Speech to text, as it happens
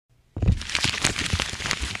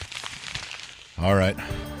All right,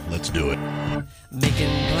 let's do it. Making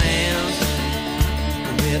plans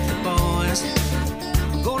with the boys.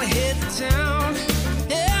 I'm gonna hit the town.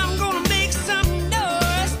 Yeah, I'm gonna make some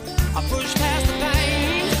noise. I'll push past the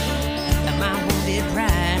pain and my wounded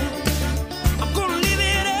pride. I'm gonna live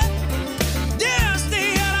it up. Yeah,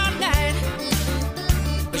 stay out all night.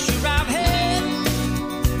 But sure, I've had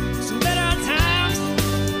some better times.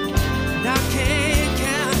 And I can't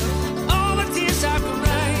count all the tears I could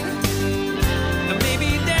write. And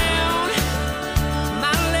maybe down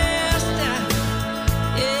my last time.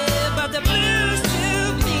 Yeah, but the blues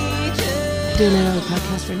to me just Doing another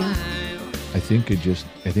podcast right now. I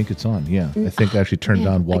think it's on. Yeah. I think I actually turned it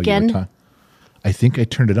on while Again? you were talking. I think I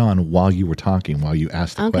turned it on while you were talking, while you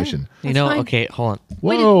asked the Okay. question. You That's know, fine. okay, hold on.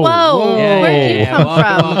 Whoa. Whoa. Yeah, Where did you come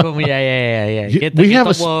welcome, from? welcome. Yeah. You- Get we get have the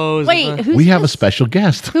a s- woes. Wait, who's We have a this? special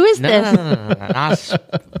guest. Who is No, this? no. Not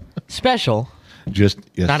special. Just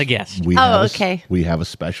yes, Not a guest. We Oh, have okay. We have a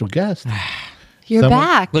special guest You're Someone-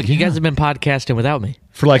 back. Look, you guys have been podcasting without me.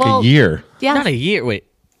 for like Well, a year. Yeah. Not a year. Wait.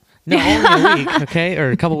 No, only a week, okay?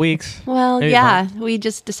 Or a couple weeks. Well, Maybe yeah. not. We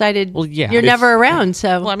just decided Well, yeah, you're it's- never around,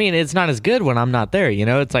 so Well, I mean, it's not as good when I'm not there, you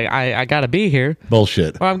know? It's like, I got to be here,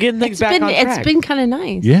 Bullshit. or I'm getting things back on track. it's been kind of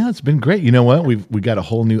nice. Yeah, it's been great. You know what? We got a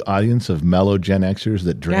whole new audience of mellow Gen Xers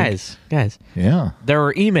that drink. Guys, Yeah. there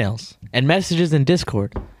were emails and messages in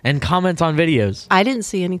Discord and comments on videos. I didn't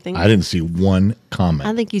see anything. I didn't see one comment.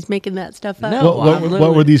 I think he's making that stuff up. No. what I'm were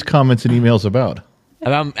literally- these comments and emails about?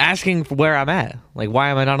 I'm asking for where I'm at. Like, why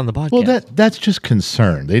am I not on the podcast? Well, that's just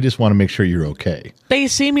concern. They just want to make sure you're okay. They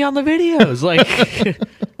see me on the videos. Like,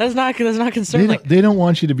 that's not They concerned. don't, they don't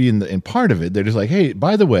want you to be in part of it. They're just like, hey,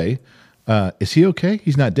 by the way, is he okay?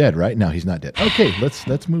 He's not dead, right? No, he's not dead. Okay,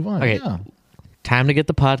 let's move on. Okay. Yeah. Time to get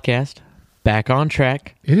the podcast back on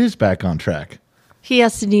track. It is back on track. He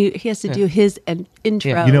has to do his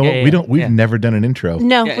intro. Yeah. You know Yeah, what? We've yeah. never done an intro.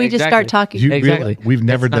 No, Yeah, we just exactly. start talking. You Exactly. realize we've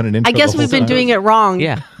never It's done an intro. I guess the we've whole been time? doing it wrong.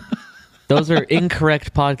 Yeah. Those are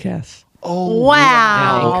incorrect podcasts.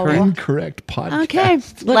 Wow. Yeah, Incorrect podcast.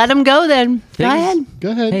 Okay, let him go then. Go Things- ahead.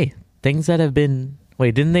 Go ahead. Hey, things that have been.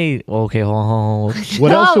 Wait, didn't they? Okay, hold on.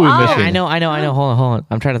 What else are we missing? I know. Hold on.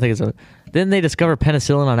 I'm trying to think of something. Didn't they discover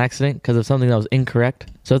penicillin on accident because of something that was incorrect?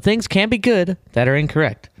 So things can be good that are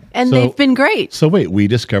incorrect. And So- they've been great. So wait, we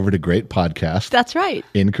discovered a great podcast That's right.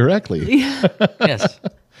 incorrectly. Yes.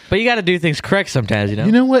 But you got to do things correct sometimes, you know?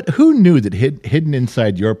 You know what? Who knew that hidden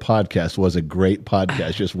inside your podcast was a great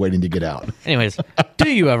podcast just waiting to get out? Anyways,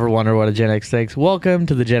 do you ever wonder what a Gen X thinks? Welcome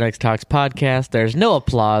to the Gen X Talks podcast. There's no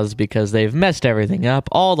applause because they've messed everything up.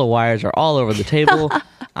 All the wires are all over the table.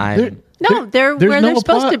 No, they're There's where no they're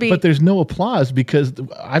supposed applause, to be. But there's no applause because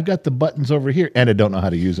I've got the buttons over here and I don't know how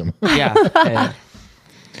to use them. yeah.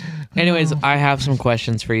 Anyways, I have some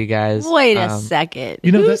questions for you guys. Wait a second.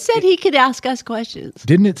 you know Who that- said he could ask us questions?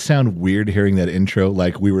 Didn't it sound weird hearing that intro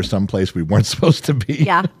like we were someplace we weren't supposed to be?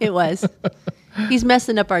 Yeah, it was. He's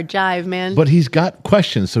messing up our jive, man. But he's got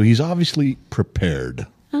questions, so he's obviously prepared.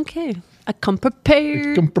 Okay. I come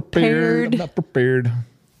prepared. I'm prepared. I'm not prepared.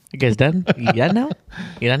 You guys done? You done now?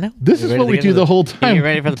 You done now? This You is ready what to we get do into the whole time. You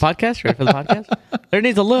ready for the podcast? Ready for the podcast? There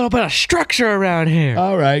needs a little bit of structure around here.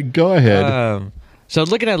 All right, go ahead. So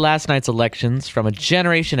looking at last night's elections from a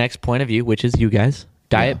Generation X point of view, which is you guys,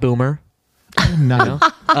 Diet Boomer. No,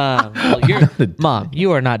 Well, Mom,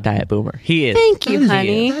 you are not Diet Boomer. He is. Thank you,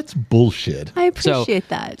 honey. that's bullshit. I appreciate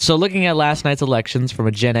that. So looking at last night's elections from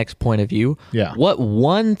a Gen X point of view, Yeah. what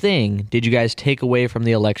one thing did you guys take away from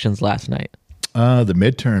the elections last night? The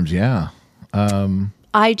midterms, yeah.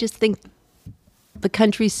 I just think the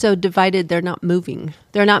country's so divided, they're not moving.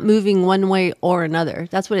 They're not moving one way or another.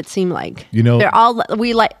 That's what it seemed like. You know- they're all,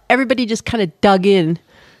 everybody just kind of dug in.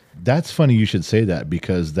 That's funny you should say that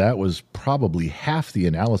because that was probably half the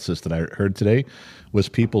analysis that I heard today was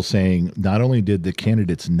people saying not only did the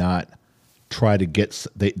candidates not try to get,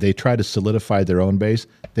 they try to solidify their own base,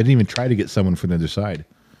 they didn't even try to get someone from the other side.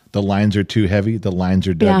 The lines are too heavy, the lines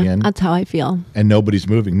are dug Yeah, in, that's how I feel. and nobody's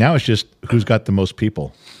moving. Now it's just who's got the most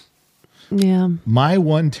people. Yeah. My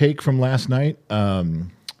one take from last night,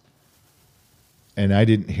 and I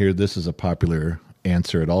didn't hear this as a popular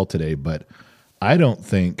answer at all today, but I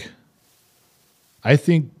think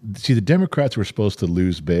the Democrats were supposed to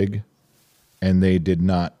lose big, and they did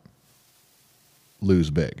not lose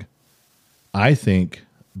big. I think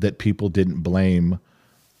that people didn't blame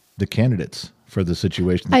the candidates for the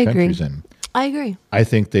situation the I agree. country's in. I agree. I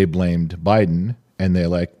think they blamed Biden, and they're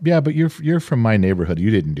like, yeah, but you're from my neighborhood.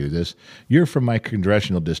 You didn't do this. You're from my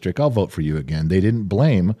congressional district. I'll vote for you again. They didn't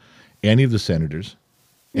blame any of the senators.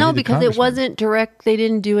 No, of the because it congressmen. wasn't direct. They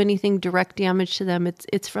didn't do anything direct damage to them.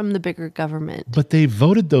 It's from the bigger government. But they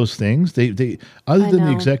voted those things. They other I than the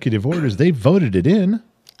know. executive orders, they voted it in,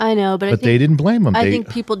 I know, but I but think, they didn't blame them. I They think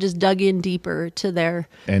people just dug in deeper to their.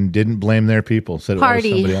 and didn't blame their people. Said it was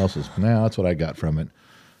Party. somebody else's. No, that's what I got from it.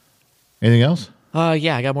 Anything else?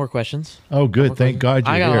 Yeah, I got more questions. Oh, good. Thank God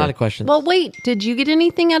you're I got here. a lot of questions. Well, wait. Did you get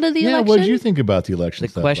anything out of the Yeah, election? what did you think about the election? the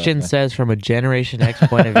stuff question last night? says from a Generation X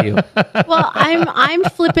point of view. Well, I'm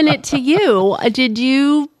flipping it to you. Did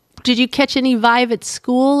you catch any vibe at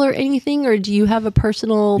school or anything, or do you have a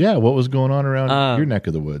personal? Yeah, what was going on around your neck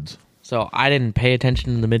of the woods? So I didn't pay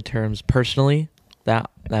attention to the midterms personally that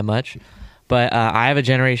much, but I have a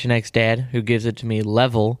Generation X dad who gives it to me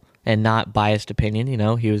level and not biased opinion. You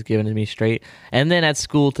know, he was giving it to me straight. And then at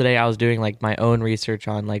school today, I was doing like my own research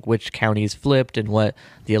on like which counties flipped and what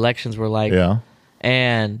the elections were like. Yeah.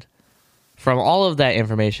 And from all of that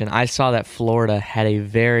information, I saw that Florida had a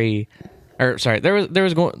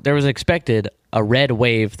there was expected a red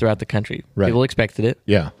wave throughout the country. Right. People expected it.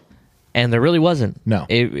 Yeah. And there really wasn't. No.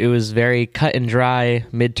 It was very cut and dry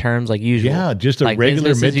midterms like usual. Yeah, just a Like regular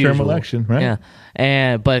business as midterm usual. election, right?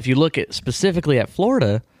 Yeah. But if you look at specifically at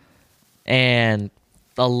Florida, and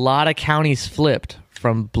a lot of counties flipped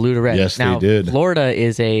from blue to red. Yes, they now, did. Florida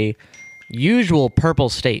is a usual purple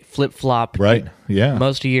state, flip flop. Right. Yeah.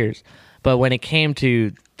 Most years. But when it came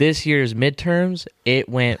to this year's midterms, it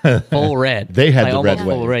went full red. They had the almost red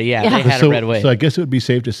full wave. red. Yeah, Yeah. they had so, a red wave. So I guess it would be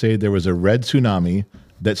safe to say there was a red tsunami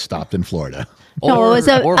that stopped in Florida. No, it was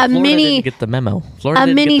a Florida mini- didn't get the memo. Florida A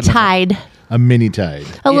didn't mini get the memo. tide, A mini tide.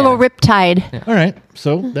 a little rip tide. All right.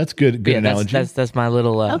 So that's good. Good Yeah, analogy. that's my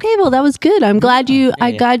little. Okay, well that was good. I'm glad you.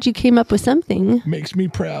 yeah. glad you came up with something. Makes me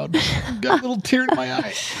proud. Got a little tear in my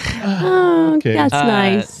eye. Oh, Okay. that's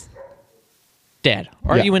nice. Dad,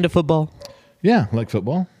 are Yeah. you into football? Yeah, like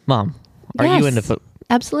football. Mom, are you Yes, into football?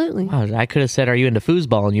 Absolutely. Oh, I could have said, "Are you into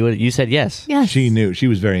foosball?" and you said yes. Yes. She knew. She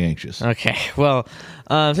was very anxious. Okay. Well,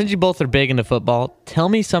 since you both are big into football, tell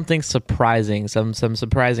me something surprising, some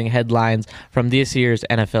surprising headlines from this year's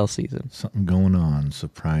NFL season. Something going on.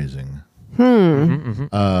 Surprising.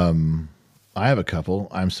 I have a couple.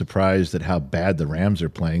 I'm surprised at how bad the Rams are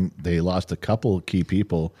playing. They lost a couple key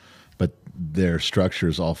people, but their structure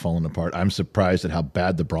is all falling apart. I'm surprised at how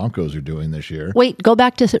bad the Broncos are doing this year. Wait, go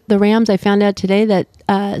back to the Rams. I found out today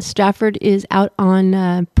that Stafford is out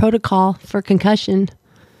on protocol for concussion.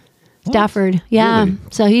 Stafford, yeah. Really?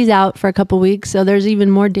 So he's out for a couple weeks. So there's even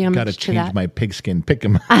more damage Got to to change that. my pigskin pick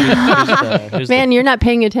 'em. Man, you're not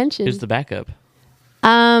paying attention. Who's the backup?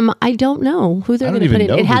 I don't know who they're I don't going to even put in.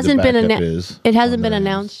 know It who the hasn't been backup is It hasn't on been the Rams.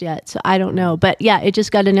 announced yet, so I don't know. But yeah, it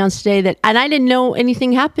just got announced today that, and I didn't know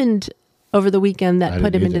anything happened over the weekend that I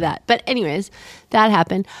put didn't him into either. that. But anyways, that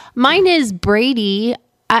happened. Mine is Brady.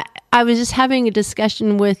 I was just having a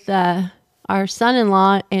discussion with our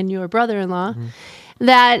son-in-law and your brother-in-law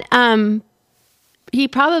that he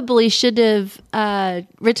probably should have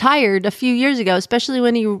retired a few years ago, especially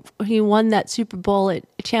when he won that Super Bowl at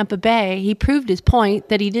Tampa Bay. He proved his point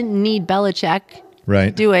that he didn't need Belichick Right.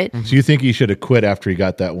 to do it. So you think he should have quit after he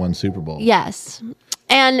got that one Super Bowl? Yes.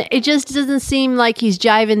 And it just doesn't seem like he's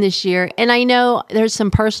jiving this year. And I know there's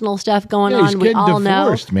some personal stuff going Yeah, he's on. We getting all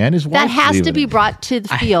divorced, know man. His that wife's has to leaving be him. brought to the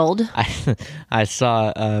field. I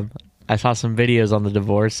saw some videos on the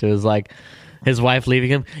divorce. It was like his wife leaving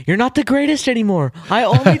him. You're not the greatest anymore. I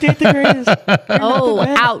only date the greatest. Oh,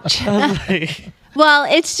 ouch. Well,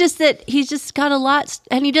 it's just that he's just got a lot,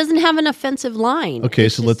 and he doesn't have an offensive line. Okay,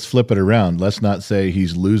 It's so just- let's flip it around. Let's not say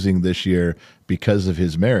he's losing this year because of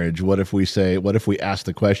his marriage. What if we ask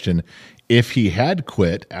the question, if he had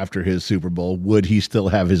quit after his Super Bowl, would he still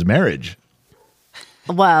have his marriage?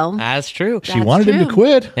 Well, That's true. She That's wanted him to true.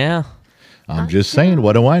 quit. Yeah. I'm just saying,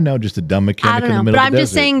 what do I know? Just a dumb mechanic I don't in the know, middle but of I'm the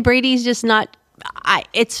just desert. saying Brady's just not.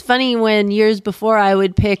 It's funny when years before I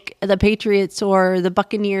would pick the Patriots or the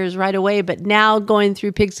Buccaneers right away, but now going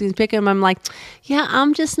through Pigskin's Pick'em, I'm like, yeah,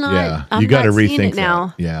 I'm just not. Yeah, I'm you got to not seeing rethink it now.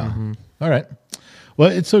 that. Yeah. All right. Well,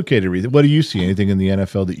 it's okay to read. What do you see? Anything in the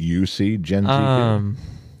NFL that you see, Gen Z?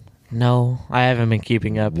 No, I haven't been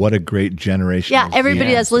keeping up. What a great generation. Yeah, of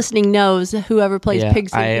everybody Z. that's listening knows whoever plays Yeah,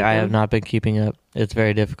 Pigskin I Pick'em. have not been keeping up. It's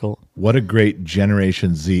very difficult. What a great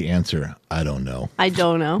Generation Z answer. I don't know. I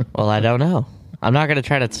don't know. Well, I don't know. I'm not going to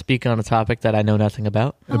try to speak on a topic that I know nothing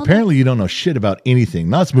about. Apparently, you don't know shit about anything.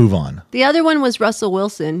 Now, let's move on. The other one was Russell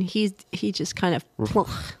Wilson. He just kind of.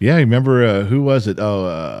 Yeah, remember who was it?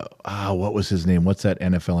 What was his name? What's that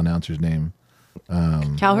NFL announcer's name?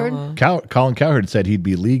 Cowherd? Colin Cowherd said he'd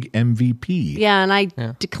be league MVP. Yeah, and I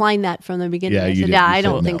declined that from the beginning. Yeah, I you said, did. yeah, You I said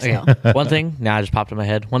don't no. think so. One thing, now I just popped in my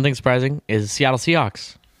head. One thing surprising is Seattle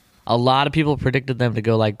Seahawks. A lot of people predicted them to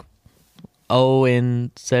go like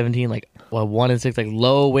 0-17, like 1-6, like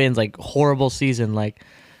low wins, like horrible season, like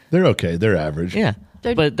They're okay. They're average. yeah.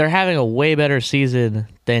 But they're having a way better season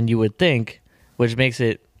than you would think, which makes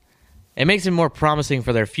it more promising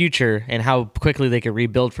for their future and how quickly they can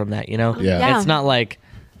rebuild from that. You know, Yeah. It's not like.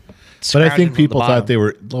 But I scrounging think from the people thought bottom. they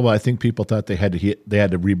were. Well, I think people thought they had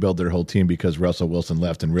to rebuild their whole team because Russell Wilson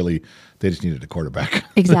left, and really they just needed a quarterback.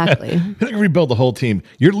 Exactly. Rebuild the whole team.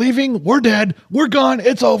 You're leaving. We're dead. We're gone.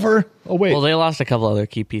 It's over. Oh wait. Well, they lost a couple other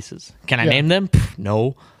key pieces. Can I Yeah. name them? Pff,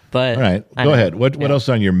 no. But All right. I Go know. ahead. What else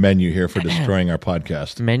on your menu here for destroying our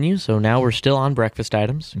podcast? Menu. So now we're still on breakfast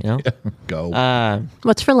items. You know. Go.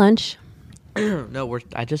 What's for lunch? No,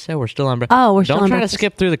 I just said we're still on breakfast. Oh, we're still Don't on try breakfast. to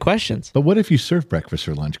skip through the questions. but what if you serve breakfast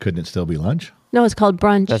or lunch? Couldn't it still be lunch? No, it's called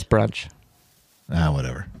brunch. That's brunch.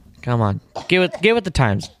 Whatever. Come on, get with the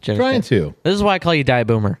times, Jennifer. Trying to. This is why I call you Diet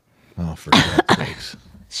Boomer. Oh, for God's sakes.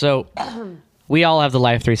 So, we all have the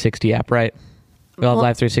Life 360 app, right? We all have Well-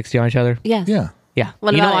 Life 360 on each other. yes. Yeah. Yeah.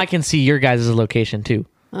 What you know, about I it? can see your guys' location too,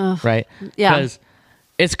 right? yeah. Because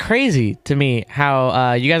it's crazy to me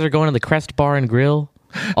how you guys are going to the Crest Bar and Grill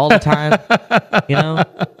all the time, you know?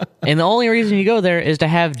 And the only reason you go there is to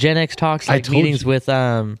have Gen X talks, I like told meetings you.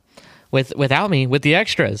 without me, with the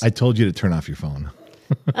extras. I told you to turn off your phone.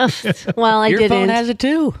 Well, I your didn't. phone has it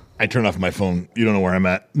too. I turn off my phone. You don't know where I'm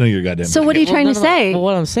at. No, you're goddamn. So what are you Well, trying no, to no, no. say? Well,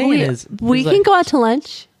 what I'm saying is we like, can go out to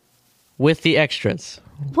lunch. with the extras.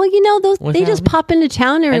 Well, you know, they Without just me? pop into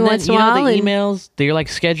town every And then once in you a know while. the and- emails that you're like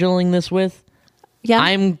scheduling this with? yeah.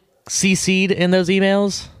 I'm CC'd in those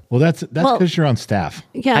emails. Well, that's Well- because you're on staff.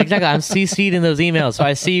 yeah. Exactly. I'm CC'd in those emails. So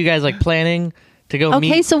I see you guys like planning to go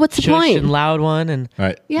meet. Okay, so what's the Shush point? And Loud One. And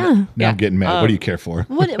Yeah. Now Yeah. I'm getting mad. What do you care for?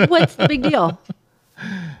 What's the big deal?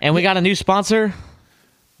 we got a new sponsor.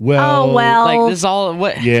 Well, Oh, well. Like this is all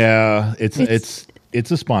what Yeah, it's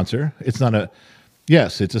a sponsor. It's not a.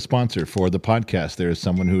 Yes, it's a sponsor for the podcast. There is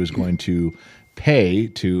someone who is going to pay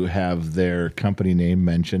to have their company name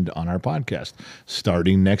mentioned on our podcast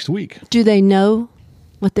starting next week. Do they know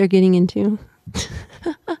what they're getting into?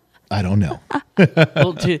 I don't know.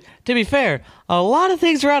 well, to be fair, a lot of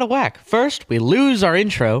things are out of whack. First, we lose our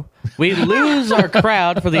intro. We lose our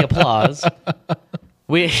crowd for the applause.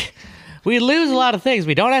 We lose a lot of things.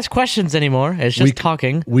 We don't ask questions anymore. It's just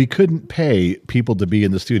talking. We couldn't pay people to be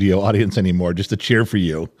in the studio audience anymore just to cheer for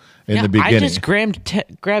you in Yeah, the beginning. I just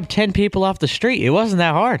grabbed 10 people off the street. It wasn't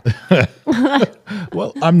that hard.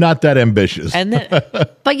 Well, I'm not that ambitious. And then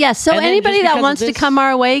But yes, so And then anybody just that because of wants to this- come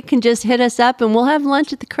our way can just hit us up and we'll have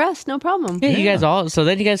lunch at the Crest. No problem. yeah, you guys all. So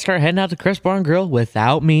then you guys start heading out to Crest Bar and Grill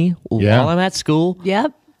without me Yeah. while I'm at school,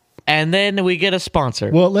 Yep. and then we get a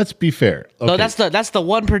sponsor. well, let's be fair. So Okay. that's the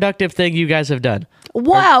one productive thing you guys have done.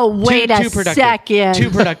 Whoa, wait a productive, second. Two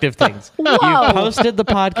productive things. Whoa. You've posted the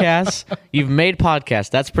podcast. You've made podcasts.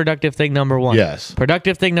 That's productive thing number one. Yes.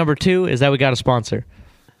 Productive thing number two is that we got a sponsor.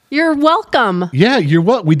 You're welcome. Yeah, you're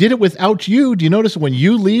what? We did it without you. Do you notice when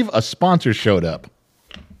you leave, a sponsor showed up?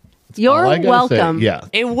 You're All I gotta say, welcome. yeah.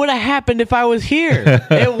 It would have happened if I was here.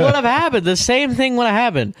 It would have happened. The same thing would have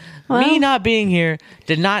happened. Me not being here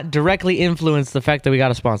did not directly influence the fact that we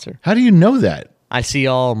got a sponsor. How do you know that? I see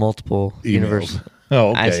all multiple Emails. universe. Oh,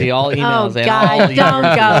 okay. I see all Oh, emails. and God, all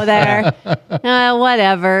don't go there.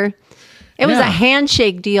 Whatever. It was Yeah. a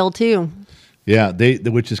handshake deal, too. Yeah,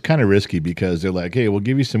 which is kind of risky because they're like, hey, we'll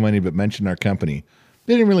give you some money, but mention our company.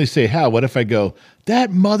 They didn't really say how. What if I go, that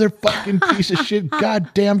motherfucking piece of shit,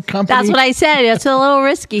 goddamn company? That's what I said. It's a little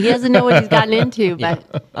risky. He doesn't know what he's gotten into. But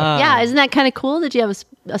yeah, isn't that kind of cool that you have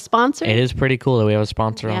a sponsor? It is pretty cool that we have a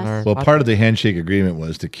sponsor on Yes. our. Well, part of the handshake agreement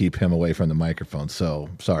was to keep him away from the microphone. So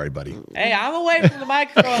sorry, buddy. Hey, I'm away from the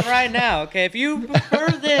microphone right now. Okay, if you prefer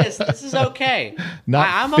this is okay. Not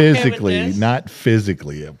I'm okay with physically, this. not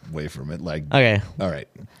physically away from it. Like, Okay, all right.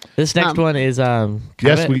 this next one is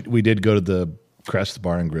Yes, we did go to the Crest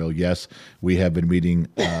Bar and Grill. Yes, we have been meeting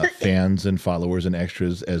fans and followers and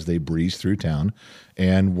extras as they breeze through town.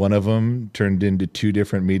 And one of them turned into 2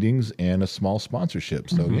 different meetings and a small sponsorship.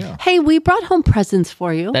 So, yeah. Hey, we brought home presents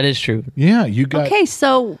for you. That is true. Yeah, you got... Okay,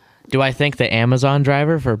 so Do I thank the Amazon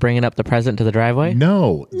driver for bringing up the present to the driveway?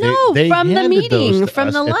 No. No, from the handed those meeting, to from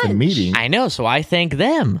us the at lunch. meeting. I know, so I thank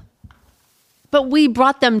them. but we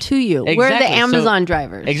brought them to you. We're the Exactly, so- Amazon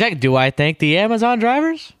drivers. Exactly. Do I thank the Amazon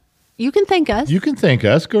drivers? You can thank us. You can thank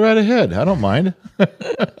us. Go right ahead. I don't mind.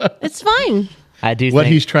 It's fine. I do. What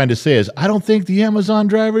thank, he's trying to say is, I don't thank the Amazon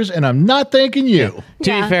drivers, and I'm not thanking you. to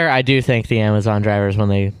Yeah. be fair, I do thank the Amazon drivers when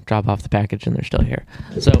they drop off the package and they're still here.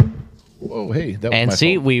 So, Whoa, hey, that was and my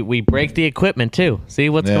see, fault. we break the equipment too. See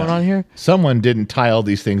what's Yeah. going on here? Someone didn't tie all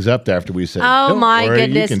these things up after we said. Oh "Don't my worry,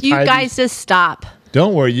 goodness. can You tie guys just stop.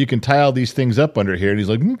 don't worry, you can tie all these things up under here. And he's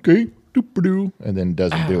like, okay, doop-a-doo, and then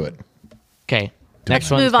doesn't do it. Okay.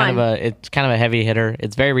 Next Let's one's move it's kind of a heavy hitter.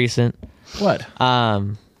 It's very recent. What?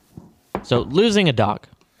 So losing a dog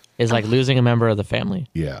is like losing a member of the family.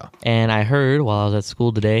 Yeah. And I heard while I was at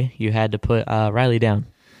school today, you had to put Riley down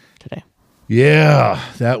today. Yeah,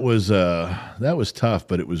 that was tough,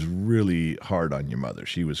 but it was really hard on your mother.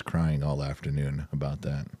 She was crying all afternoon about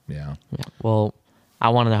that. Yeah. Yeah. Well, I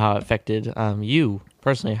want to know how it affected you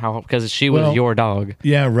personally, because she was Well, your dog.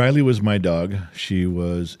 Yeah, Riley was my dog. She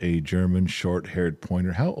was a German short-haired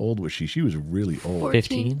pointer. How old was she? She was really old.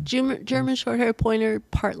 15? German short hair pointer,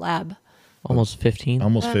 part lab. Almost 15.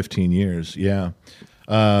 Almost 15 years, yeah.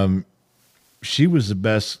 She was the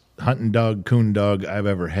best hunting dog, coon dog I've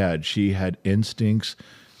ever had. She had instincts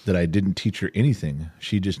that I didn't teach her anything.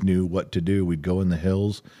 She just knew what to do. We'd go in the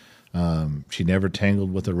hills. She never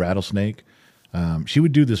tangled with a rattlesnake. She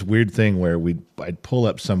would do this weird thing where I'd pull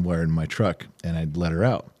up somewhere in my truck and I'd let her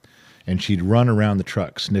out. And she'd run around the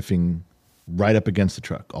truck, sniffing right up against the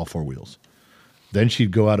truck, all four wheels. Then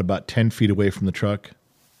she'd go out about 10 feet away from the truck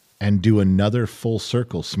and do another full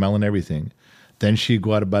circle, smelling everything. Then she'd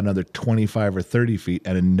go out about another 25 or 30 feet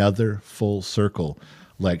and another full circle,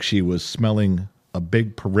 like she was smelling a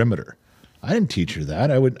big perimeter. I didn't teach her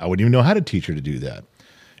that. I wouldn't even know how to teach her to do that.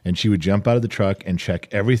 And she would jump out of the truck and check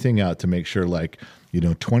everything out to make sure,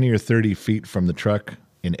 20 or 30 feet from the truck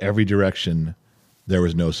in every direction, there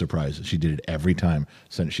was no surprises. She did it every time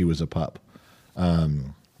since she was a pup.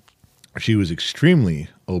 She was extremely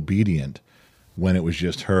obedient when it was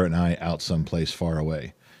just her and I out someplace far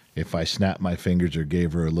away. If I snapped my fingers or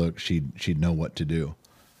gave her a look, she'd know what to do.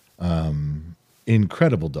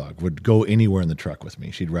 Incredible dog. Would go anywhere in the truck with me.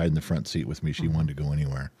 She'd ride in the front seat with me. She wanted to go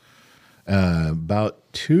anywhere. About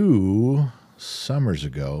 2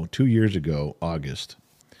 years ago, August,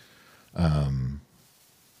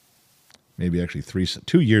 maybe actually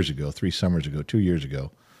 2 years ago, 3 summers ago, 2 years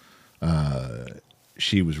ago,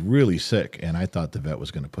 she was really sick, and I thought the vet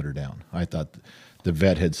was going to put her down. I thought the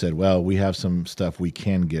vet had said, well, we have some stuff we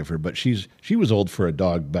can give her, but she was old for a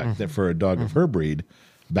dog back then, for a dog of her breed.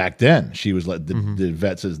 Back then, she was like, the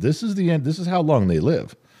vet says, this is the end. This is how long they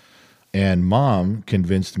live. And Mom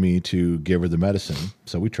convinced me to give her the medicine,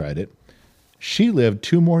 so we tried it. She lived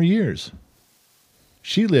 2 more years.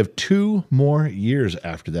 She lived 2 more years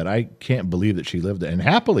after that. I can't believe that she lived that, and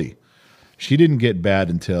happily. She didn't get bad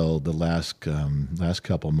until the last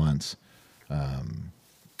couple months.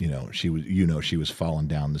 She was falling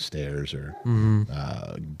down the stairs or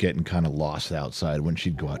getting kind of lost outside when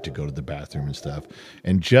she'd go out to go to the bathroom and stuff.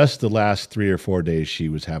 And just the last 3 or 4 days, she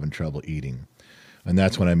was having trouble eating. And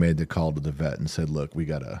that's when I made the call to the vet and said, look, we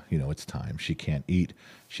got to, it's time. She can't eat.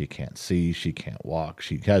 She can't see. She can't walk.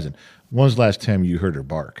 She hasn't. When was the last time you heard her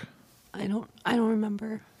bark? I don't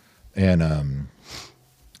remember. And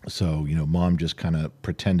so, Mom just kind of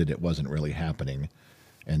pretended it wasn't really happening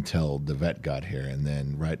until the vet got here. And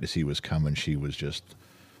then right as he was coming, she was just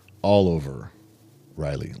all over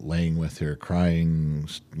Riley, laying with her, crying,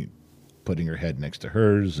 putting her head next to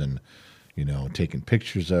hers and, taking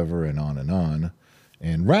pictures of her and on and on.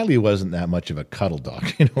 And Riley wasn't that much of a cuddle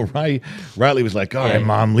dog. Riley was like, all right,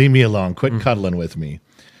 Mom, leave me alone. Quit cuddling with me.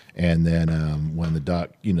 And then when the dog,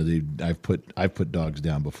 I've put dogs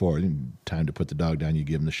down before. Time to put the dog down, you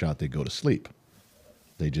give them the shot, they go to sleep.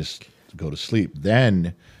 They just go to sleep.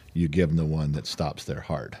 Then you give them the one that stops their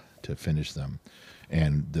heart to finish them.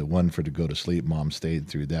 And the one for to go to sleep, Mom stayed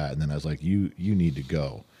through that. And then I was like, you need to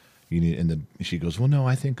go. And she goes, well, no,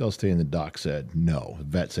 I think I'll stay. And the doc said, no. The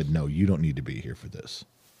vet said, no, you don't need to be here for this.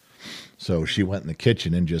 So she went in the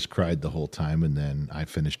kitchen and just cried the whole time. And then I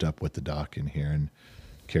finished up with the doc in here and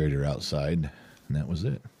carried her outside. And that was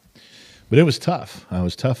it. But it was tough. It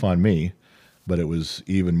was tough on me. But it was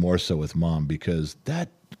even more so with Mom because that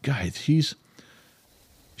guy,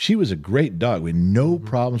 she was a great dog. We had no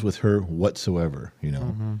problems with her whatsoever.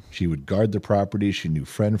 She would guard the property. She knew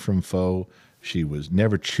friend from foe. She was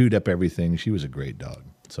never chewed up everything. She was a great dog.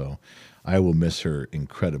 So I will miss her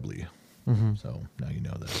incredibly. So now you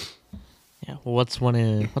know that. Yeah. Well, what's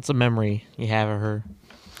a memory you have of her?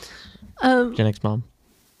 Gen X Mom.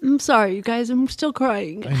 I'm sorry, you guys. I'm still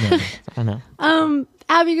crying. I know. I know.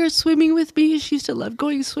 Having her swimming with me. She used to love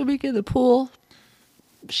going swimming in the pool.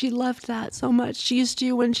 She loved that so much. She used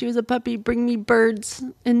to, when she was a puppy, bring me birds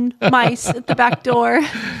and mice at the back door.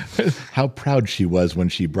 How proud she was when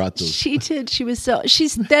she brought those. She did. She was so.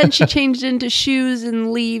 Then she changed into shoes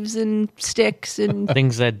and leaves and sticks and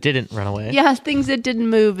Things that didn't run away. yeah, things that didn't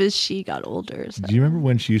move as she got older. So. Do you remember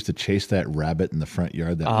when she used to chase that rabbit in the front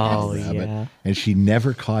yard? That Oh, little rabbit, yeah. and she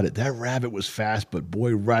never caught it. That rabbit was fast, but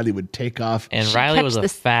boy, Riley would take off. And Riley catch was a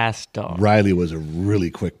this- fast dog. Riley was a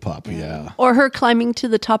really quick pup. Yeah. Or her climbing to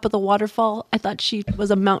the top of the waterfall. I thought she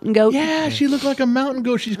was a mountain goat. Yeah, she looked like a mountain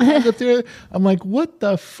goat. She's climbed up there. I'm like, what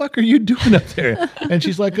the fuck are you doing up there? And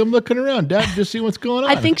she's like, I'm looking around, Dad, just see what's going on.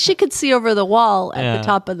 I think she could see over the wall at Yeah. the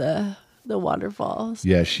top of the waterfalls.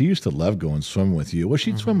 Yeah, she used to love going swimming with you. Well,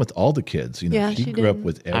 she'd swim with all the kids. You know, Yeah, she she grew up did.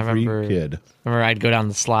 with I every remember, kid. remember I'd go down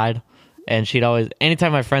the slide, and she'd always,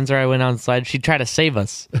 anytime my friends or I went down the slide, she'd try to save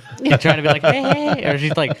us. She'd try to be like, hey, or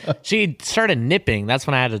she started nipping. That's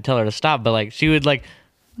when I had to tell her to stop. But like, she would like,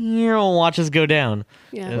 watch us go down.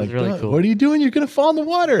 Yeah. It was Like, really "Dad, cool. What are you doing? You're going to fall in the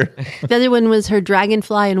water. The other one was her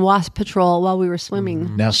dragonfly and wasp patrol while we were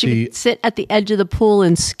swimming. Now, she see- would sit at the edge of the pool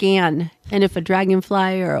and scan. And if a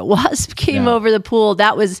dragonfly or a wasp came Yeah. over the pool,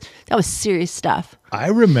 that was serious stuff. I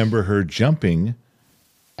remember her jumping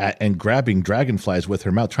and grabbing dragonflies with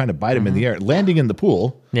her mouth, trying to bite them in the air, landing in the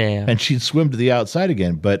pool. Yeah. And she'd swim to the outside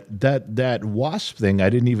again. But that wasp thing I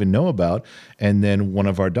didn't even know about. And then one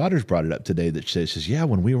of our daughters brought it up today that she says, yeah,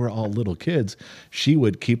 when we were all little kids, she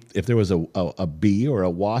would keep, if there was a bee or a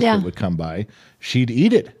wasp Yeah. that would come by, she'd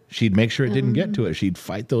eat it. She'd make sure it didn't get to it. She'd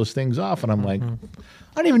fight those things off. And I'm like,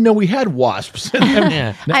 I didn't even know we had wasps.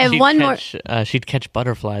 Yeah. I have She'd one more- She'd catch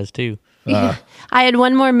butterflies too. I had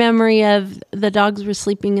one more memory of the dogs were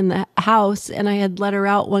sleeping in the house, and I had let her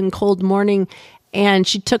out one cold morning, and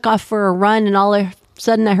she took off for a run, and all of a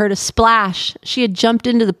sudden I heard a splash. She had jumped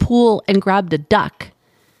into the pool and grabbed a duck.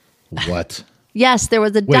 What? Yes, there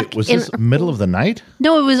was a duck. Wait, was in this middle of the night?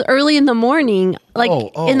 No, it was early in the morning, like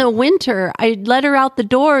Oh. in the winter. I let her out the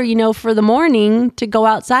door, for the morning to go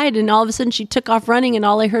outside, and all of a sudden she took off running, and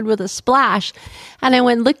all I heard was a splash. And I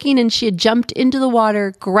went looking, and she had jumped into the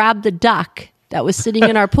water, grabbed the duck that was sitting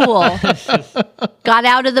in our pool, got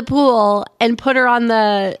out of the pool, and put her on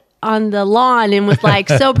the lawn, and was like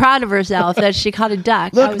so proud of herself that she caught a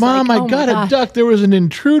duck. Look, was Mom, like, I "Oh my got a gosh." duck. There was an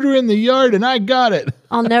intruder in the yard, and I got it.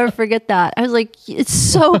 I'll never forget that. I was like, it's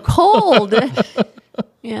so cold.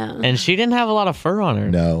 Yeah. And she didn't have a lot of fur on her.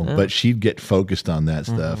 No, but she'd get focused on that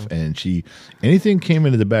stuff, and anything came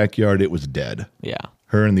into the backyard, it was dead. Yeah.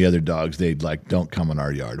 Her and the other dogs, they'd like, don't come in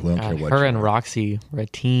our yard. We don't care what. Her you and are." Roxy were a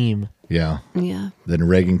team. Yeah. Yeah. Then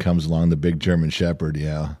Reagan comes along, the big German Shepherd.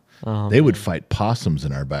 Yeah. They would fight possums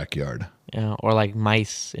in our backyard. Yeah. Or like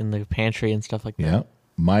mice in the pantry and stuff like that. Yeah.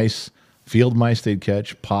 Mice, field mice they'd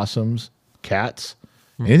catch, possums, cats.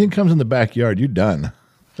 Anything comes in the backyard, you're done.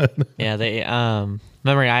 Yeah, they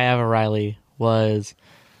memory I have of Riley was,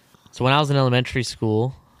 so when I was in elementary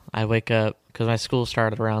school, I'd wake up because my school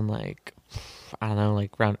started around like, I don't know,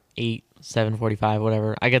 like around 8, 7:45,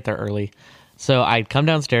 whatever. I get there early. So I'd come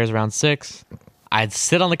downstairs around 6. I'd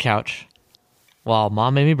sit on the couch while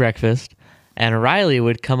Mom made me breakfast, and Riley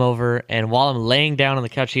would come over, and while I'm laying down on the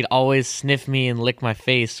couch, he'd always sniff me and lick my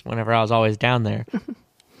face whenever I was always down there.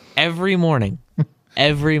 Every morning.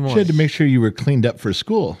 Every She morning. had to make sure you were cleaned up for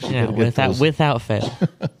school. She Yeah, had to get those- without fail.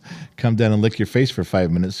 come down and lick your face for 5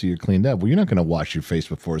 minutes so you're cleaned up. Well, you're not going to wash your face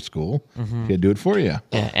before school. She'd do it for you.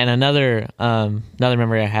 Yeah, and another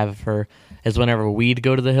memory I have of her is whenever we'd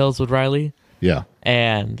go to the hills with Riley, Yeah.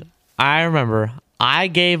 and I remember I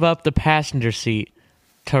gave up the passenger seat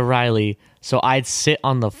to Riley so I'd sit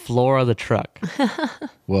on the floor of the truck.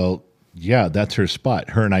 Well, yeah, that's her spot.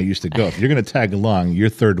 Her and I used to go. If you're going to tag along, you're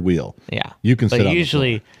third wheel. Yeah, You can sit But on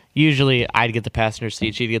the usually I'd get the passenger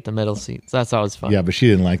seat, she'd get the middle seat. So that's always fun. Yeah, but she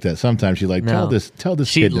didn't like that. Sometimes she'd like, tell No. this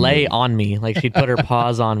She'd kid to lay move. on me, like she'd put her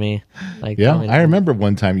paws on me. Like Yeah, tell me to I move. remember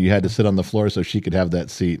one time you had to sit on the floor so she could have that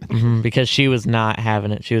seat. Because she was not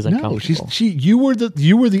having it. She was No, uncomfortable you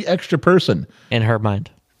were the extra person. in her mind.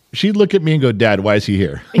 She'd look at me and go, "Dad, why is he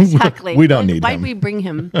here? Exactly. we don't need Why'd him." we bring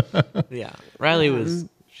him? Yeah, Riley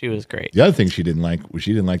she was great. The other thing she didn't like was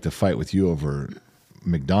she didn't like to fight with you over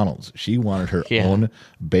McDonald's. She wanted her Yeah. own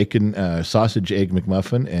bacon sausage egg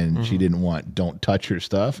McMuffin, and she didn't want don't touch her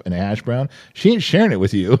stuff and a hash brown. She ain't sharing it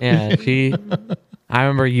with you. Yeah, I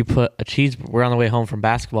remember you put a cheese. We're on the way home from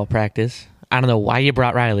basketball practice. I don't know why you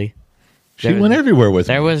brought Riley. She went everywhere with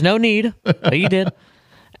There me. was no need, but you did.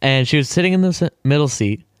 And she was sitting in the middle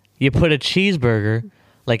seat. You put a cheeseburger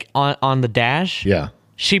like on the dash. Yeah.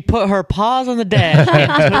 She put her paws on the dash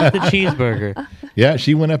and took the cheeseburger. Yeah,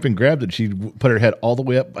 she went up and grabbed it. She put her head all the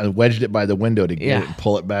way up, wedged it by the window to get Yeah. it,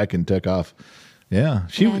 pull it back, and took off. Yeah, Yeah,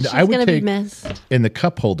 she's I would gonna be take missed. in the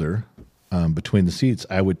cup holder between the seats.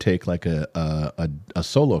 I would take like a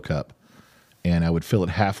solo cup, and I would fill it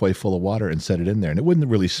halfway full of water and set it in there. And it wouldn't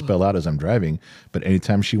really spill out as I'm driving. But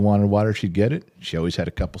anytime she wanted water, she'd get it. She always had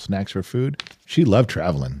a couple snacks for food. She loved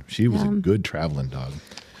traveling. She was a good traveling dog.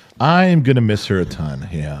 I am gonna miss her a ton.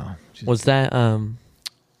 Yeah. Was that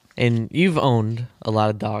and you've owned a lot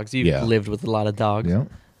of dogs. You've Yeah. lived with a lot of dogs. Yeah.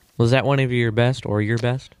 Was that one of your best or your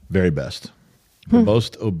best? Very best. The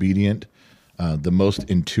most obedient, the most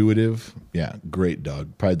intuitive. Yeah, great dog.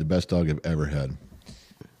 Probably the best dog I've ever had.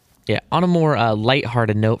 Yeah. On a more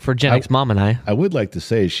lighthearted note, for Gen X mom and I, I would like to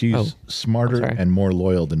say she's Oh, smarter sorry. and more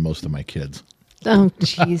loyal than most of my kids. Oh,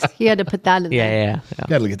 jeez. He had to put that in yeah, there. yeah.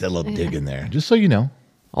 Got to get that little dig in there, just so you know.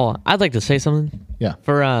 Oh, I'd like to say something. Yeah.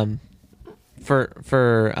 For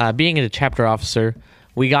being a chapter officer,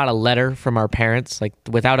 we got a letter from our parents, like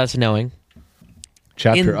without us knowing.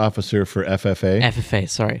 Chapter In- officer for FFA. FFA,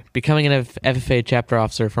 sorry, becoming an FFA chapter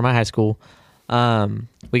officer for my high school.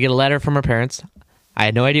 We get a letter from our parents. I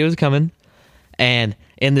had no idea it was coming, and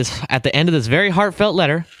at the end of this very heartfelt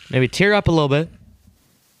letter, maybe tear up a little bit.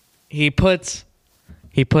 He puts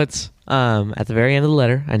at the very end of the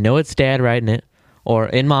letter. I know it's Dad writing it, or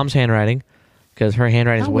in Mom's handwriting, because her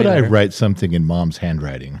handwriting is How way would I better. write something in Mom's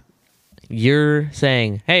handwriting? You're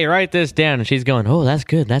saying, "Hey, write this down," and she's going, "Oh, that's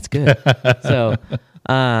good, that's good." So,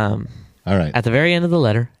 All right. at the very end of the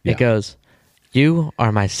letter, Yeah. it goes, "You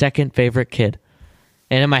are my second favorite kid,"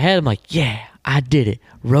 and in my head, I'm like, "Yeah, I did it."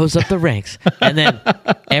 Rose up the ranks, and then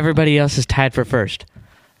everybody else is tied for first.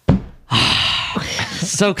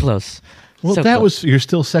 So close. Well, So that close. you're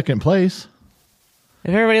still second place.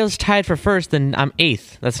 If everybody else is tied for first, then I'm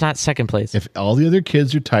eighth. That's not second place. If all the other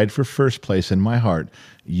kids are tied for first place in my heart,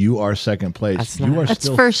 you are second place. That's You not- are That's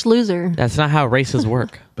still, first loser. That's not how races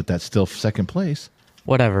work. but that's still second place.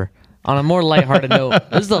 Whatever. On a more lighthearted note,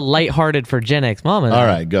 this is the lighthearted for Gen X mama. All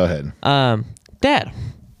right, go ahead. Dad,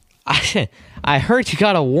 I heard you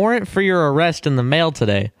got a warrant for your arrest in the mail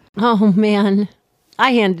today. Oh, man.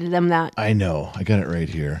 I handed them that. I know. I got it right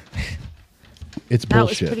here. It's That was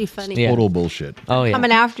bullshit. pretty funny. Yeah. Total bullshit. Oh yeah.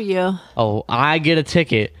 Coming after you. Oh, I get a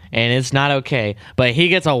ticket and it's not okay, but he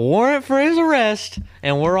gets a warrant for his arrest,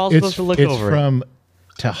 and we're all supposed to look it's over it. from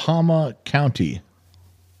Tehama County.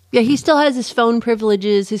 Yeah, he still has his phone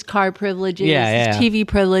privileges, his car privileges, Yeah, his yeah. TV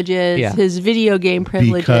privileges, Yeah. his video game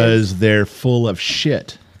privileges. Because they're full of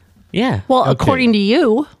shit. Yeah. well, Okay. according to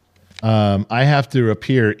you, I have to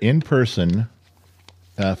appear in person,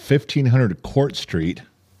 1500 Court Street.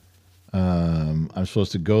 I'm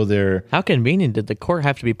supposed to go there. How convenient did the court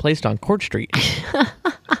have to be placed on Court Street?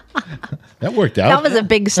 That worked out. that was a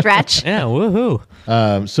big stretch. Yeah, woohoo.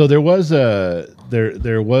 So there was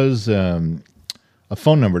a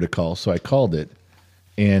phone number to call, so I called it,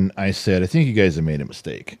 and I said, "I think you guys have made a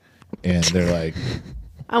mistake." And they're like,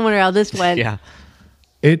 I wonder how this went. Yeah.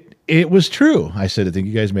 "It was true." I said, "I think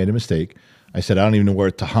you guys made a mistake." I said, "I don't even know where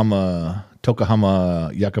Tokahama,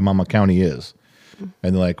 Yakamama County is."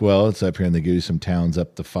 And they're like, "Well, it's up here," and they give you some towns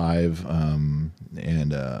up to 5, and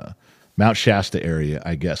Mount Shasta area,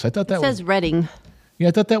 I guess. I thought It that says was Reading.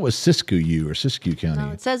 I thought that was Siskiyou County. No,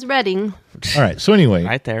 it says Reading. All right. So anyway,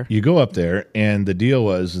 Right there. you go up there, and the deal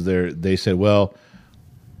was they said, "Well,"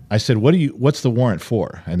 I said, "What's the warrant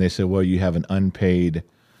for?" And they said, "Well, you have an unpaid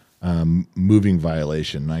moving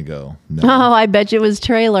violation." And I go, "No, Oh, I bet you it was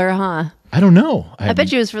trailer, huh? I don't know. I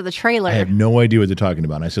bet you it was for the trailer. I have no idea what they're talking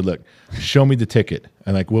about." And I said, "Look, show me the ticket."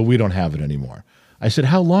 And like, "Well, we don't have it anymore." I said,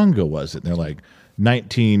 "How long ago was it?" And they're like,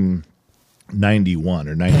 1991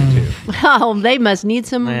 or 92. Oh, they must need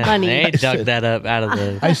some Yeah, money. They dug that up out of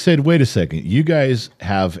the. I said, "Wait a second. You guys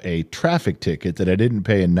have a traffic ticket that I didn't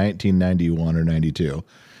pay in 1991 or 92.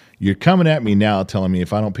 You're coming at me now telling me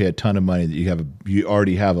if I don't pay a ton of money that you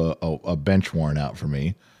already have a bench warrant out for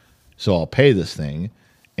me. So I'll pay this thing.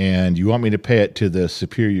 And you want me to pay it to the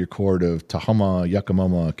Superior Court of Tehama,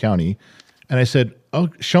 Yakamama County." And I said, "Oh,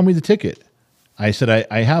 show me the ticket." I said,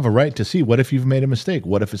 I have a right to see. What if you've made a mistake?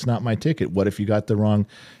 What if it's not my ticket? What if you got the wrong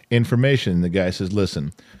information? And the guy says,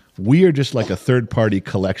 "Listen, we are just like a third-party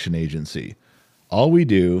collection agency. All we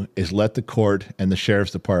do is let the court and the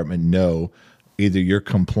sheriff's department know either you're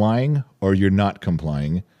complying or you're not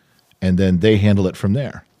complying, and then they handle it from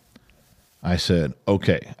there." I said,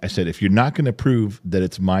 "Okay." I said, "If you're not going to prove that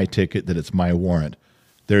it's my ticket, that it's my warrant,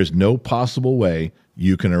 there's no possible way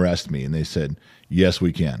you can arrest me." And they said, "Yes,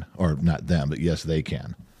 we can." Or not them, but yes, they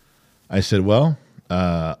can. I said, "Well,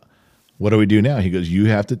 what do we do now?" He goes,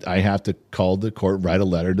 I have to call the court, write a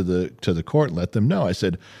letter to the court, and let them know." I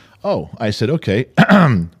said, "Okay,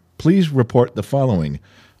 please report the following.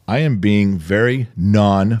 I am being very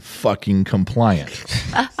non-fucking compliant.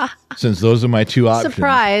 Since those are my two options.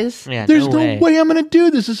 Surprise. Yeah, There's no way. way I'm going to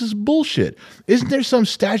do this. This is bullshit. Isn't there some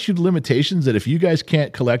statute of limitations that if you guys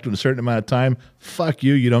can't collect in a certain amount of time, fuck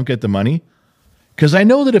you, you don't get the money? Because I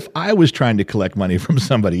know that if I was trying to collect money from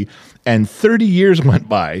somebody and 30 years went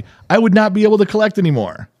by, I would not be able to collect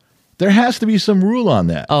anymore. There has to be some rule on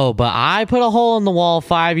that. Oh, but I put a hole in the wall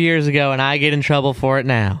 5 years ago, and I get in trouble for it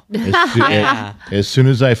now. As soon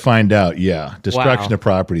as I find out, destruction Wow. of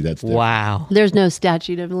property, that's different. Wow. There's no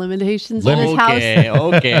statute of limitations in this Okay,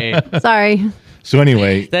 okay. house. Sorry. So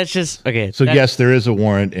anyway, That's just okay. so that- yes, there is a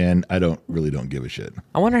warrant, and I don't give a shit.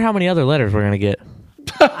 I wonder how many other letters we're gonna get.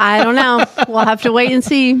 I don't know. We'll have to wait and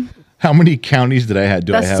see. How many counties did I have?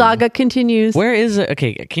 The saga continues. Where is it?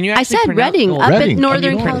 Okay, can you? I Actually said pronounce- Reading, no, up Reading. in Can Northern you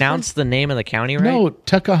California. pronounce the name of the county right? No,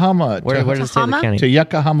 Takahama. Where does it say the Tahama? county? To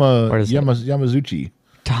Yokohama, Where does it? Yamazuchi.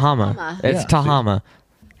 Tahama. It's Yeah, Tahama.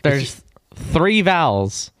 There's 3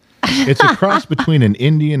 vowels. It's a cross between an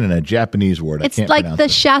Indian and a Japanese word. It's I can't like pronounce the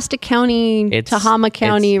it. Shasta County, Tahama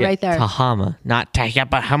County right there. Tahama, not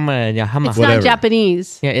Tahama. Yahama. It's Whatever. not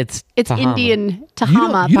Japanese. Yeah, it's It's Tahama. Indian You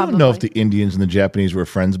Tahama. don't know if probably. the Indians and the Japanese were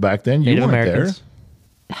friends back then. You Native weren't Americans.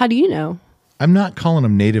 there. How do you know? I'm not calling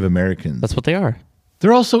them Native Americans. That's what they are.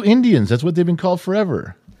 They're also Indians. That's what they've been called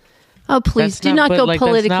forever. Oh, please That's do not- not but, go like, that's not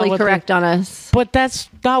politically what correct on us. But that's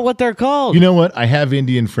not what they're called. You know what? I have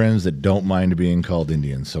Indian friends that don't mind being called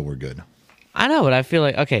Indians, so we're good. I know, but I feel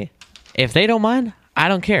like okay, if they don't mind, I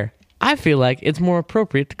don't care. I feel like it's more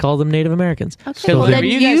appropriate to call them Native Americans. Okay, well, then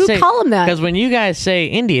you call them that. Because when you guys say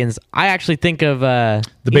Indians, I actually think of The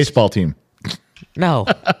baseball team. no.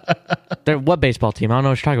 What baseball team? I don't know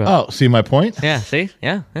what you're talking about. Oh, see my point? Yeah, see,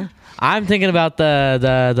 yeah. I'm thinking about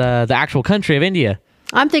the actual country of India.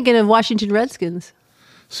 I'm thinking of Washington Redskins.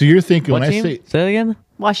 So you're thinking What when team? I say Say that again.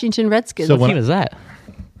 Washington Redskins. So What when team is that?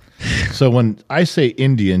 So when I say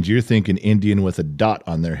Indians, you're thinking Indian with a dot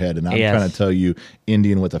on their head, and I'm Yes. trying to tell you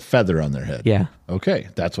Indian with a feather on their head. Yeah. Okay,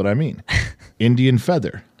 that's what I mean. Indian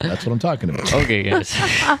feather. That's what I'm talking about. Okay, guys.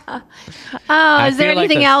 Oh, is there feel like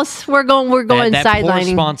anything the- else? We're going that poor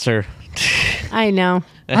sidelining. sponsor. I know.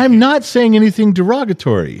 I'm not saying anything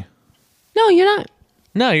derogatory. No, you're not.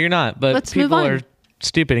 No, you're not. But Let's move people on. are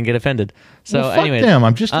stupid and get offended. So, Well, fuck anyways, them.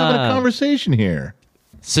 I'm just having a conversation here.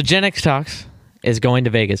 so Gen X Talks is going to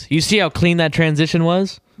Vegas. You see how clean that transition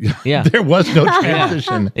was? Yeah. There was no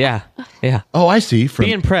transition. Yeah. Yeah. Oh, I see. From,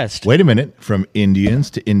 Be impressed. Wait a minute. From Indians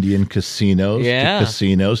to Indian casinos Yeah. to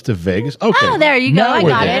casinos to Vegas. Okay. Oh, there you go. Now I we're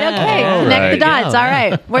got there. it. Okay. All Connect the right. dots. Yeah. All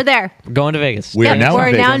right. We're there. Going to Vegas. We are now We're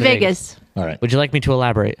in now in Vegas. Vegas. All right. Would you like me to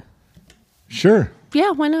elaborate? Sure. Yeah,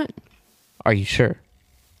 why not? Are you sure?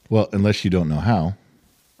 Well, unless you don't know how.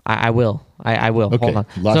 I will. I will. Okay, Hold on.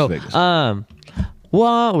 Las so, Vegas. not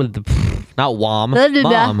Wom. Blah, blah,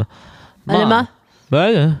 blah. Mom. Anima?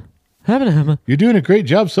 You're doing a great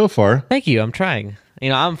job so far. Thank you. I'm trying.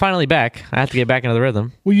 I'm finally back. I have to get back into the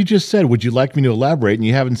rhythm. Well, you just said, would you like me to elaborate? And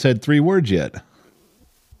you haven't said 3 words yet.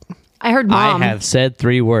 I heard mom. I have said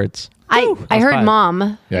 3 words. I That's heard fine.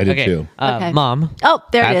 mom. Yeah, I did Okay. too. Okay. Mom. Oh,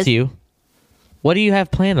 there it That's is. you. What do you have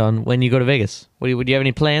planned on when you go to Vegas? Do you have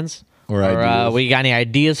any plans? Or ideas? You got any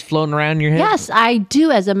ideas floating around in your head? Yes, I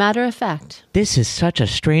do, as a matter of fact. This is such a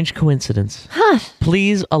strange coincidence.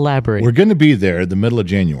 Please elaborate. We're going to be there the middle of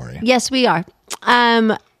January. Yes, we are.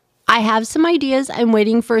 I have some ideas. I'm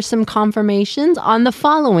waiting for some confirmations on the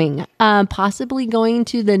following. Possibly going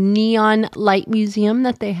to the Neon Light Museum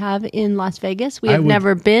that they have in Las Vegas. We I have would-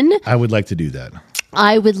 never been. I would like to do that.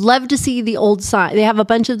 I would love to see the old sign. They have a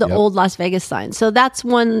bunch of the Yep. old Las Vegas signs. So that's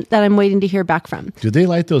one that I'm waiting to hear back from. Do they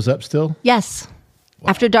light those up still? Yes.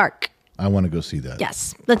 After dark. I want to go see that.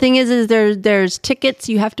 Yes. The thing is there's tickets.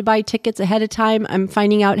 You have to buy tickets ahead of time. I'm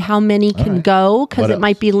finding out how many can right. go because What it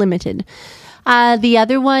might else? be limited. The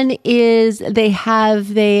other one is they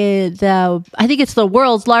have the I think it's the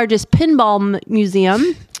world's largest pinball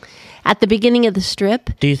museum at the beginning of the strip.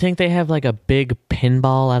 Do you think they have like a big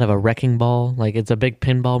pinball out of a wrecking ball? Like it's a big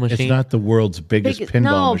pinball machine? It's not the world's biggest pinball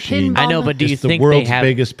no, machine. pinball- I know, but do you It's the think world's they have?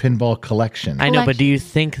 biggest pinball collection. I know, but do you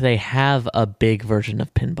think they have a big version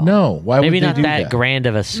of pinball? No, why would maybe they not do that that? grand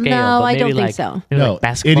of a scale. No, but I maybe don't think like, so. maybe no, like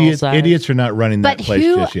basketball size. idiots are not running that But place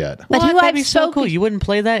who- just yet. But What? who That'd I've be so cool. spoken- You wouldn't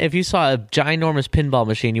play that if you saw a ginormous pinball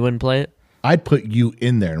machine. You wouldn't play it. I'd put you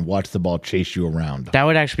in there and watch the ball chase you around. That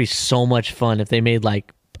would actually be so much fun if they made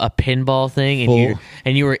like a pinball thing Full-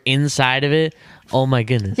 and you were inside of it. Oh my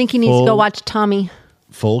goodness! I think he needs to go Full- watch Tommy.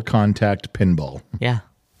 Full contact pinball. Yeah,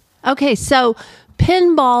 Okay, so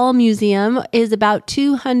Pinball Museum is about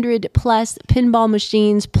 200 plus pinball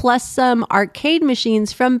machines, plus some arcade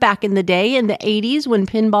machines from back in the day in the 80s when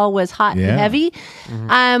pinball was hot Yeah. and heavy.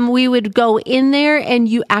 We would go in there and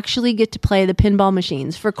you actually get to play the pinball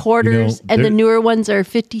machines for quarters, and the there- newer ones are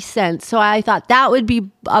 50 cents. So I thought that would be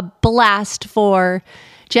a blast for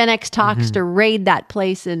Gen X Talks to raid that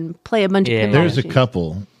place and play a bunch Yeah. of pinball There's a machines.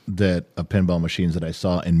 couple of pinball machines that I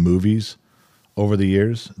saw in movies over the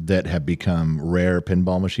years that have become rare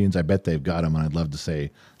pinball machines. I bet they've got them, and I'd love to say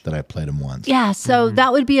that I played them once. Yeah, so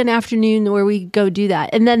that would be an afternoon where we go do that.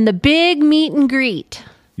 And then the big meet and greet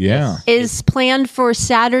Yeah. is planned for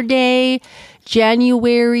Saturday,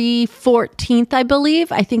 January 14th, I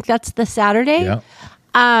believe. I think that's the Saturday. Yeah.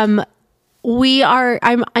 I'm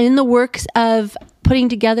in the works of putting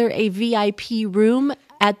together a VIP room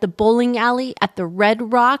at the bowling alley at the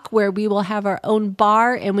Red Rock, where we will have our own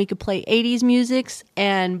bar and we could play 80s musics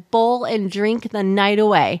and bowl and drink the night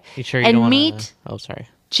away. You sure you and don't wanna, meet Oh, sorry.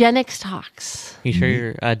 Gen X Talks. You sure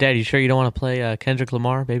you're Dad? You sure you don't want to play Kendrick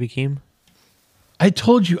Lamar, Baby Keem? I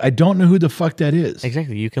told you, I don't know who the fuck that is.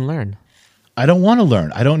 Exactly. You can learn. I don't want to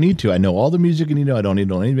learn. I don't need to. I know all the music you need to know. I don't need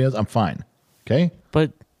to know anything else. I'm fine. Okay?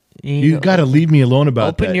 But You got to leave me alone about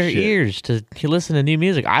open that your shit. ears to listen to new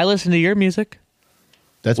music. I listen to your music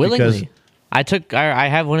That's willingly. because I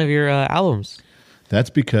have one of your albums,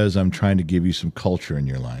 I'm trying to give you some culture in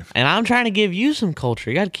your life. and I'm trying to give you some culture.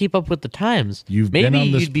 You got to keep up with the times. You've Maybe been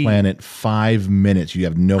on this you'd be- planet 5 minutes. You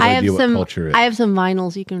have no I idea have what culture is. I have some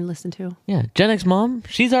vinyls you can listen to. Yeah, Gen X mom.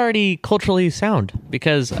 She's already culturally sound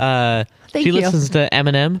because she Thank you. listens to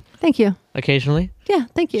Eminem Thank you. occasionally. Yeah,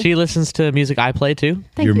 thank you. She listens to music I play too.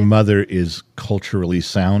 Thank your you. mother is culturally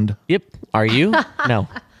sound. Yep. Are you? No.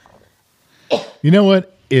 You know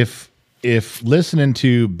what? If listening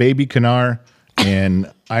to Baby Canar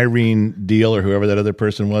and Irene Deal or whoever that other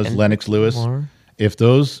person was, Lennox Lewis, Lamar. if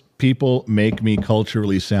those people make me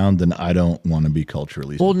culturally sound, then I don't want to be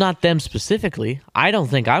culturally Well, sound. not them specifically. I don't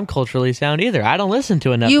think I'm culturally sound either. I don't listen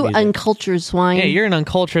to enough You music. uncultured swine. Yeah, you're an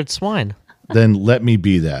uncultured swine. Then let me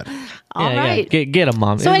be that. All yeah, right. Yeah. Get him,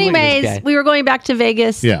 mom. So, Look at this anyways, guy. we were going back to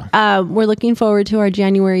Vegas. Yeah. We're looking forward to our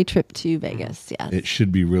January trip to Vegas. Yes. It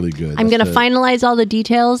should be really good. I'm going to That's the- finalize all the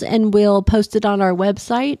details and we'll post it on our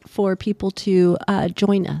website for people to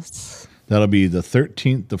join us. That'll be the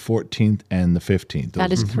 13th, the 14th, and the 15th. That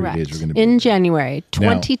Those is are the 3 days correct. we're going to be In there. January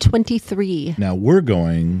 2023. Now we're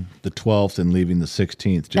going the 12th and leaving the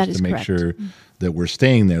 16th That just is to make correct. sure that we're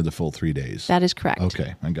staying there the full 3 days. That is correct.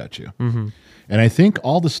 Okay, I got you. And I think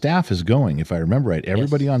all the staff is going, if I remember right.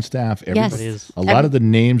 Everybody on staff, everybody, is. a lot of the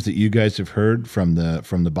names that you guys have heard from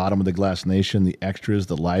the bottom of the Glass Nation, the extras,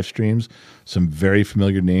 the live streams, some very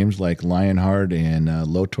familiar names like Lionheart and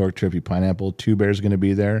Low Torque Trippy Pineapple. Two Bears going to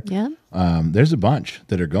be there. Yeah. There's a bunch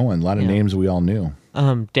that are going. A lot of Yeah. names we all knew.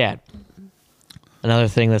 Dad. Another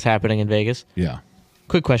thing that's happening in Vegas. Yeah,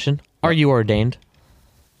 Quick question: Are you ordained?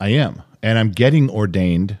 I am, and I'm getting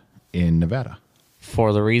ordained in Nevada.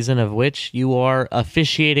 For the reason of which you are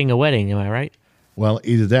officiating a wedding, am I right? Well,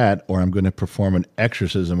 either that or I'm going to perform an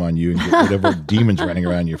exorcism on you and get whatever demons running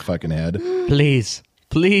around your fucking head. Please,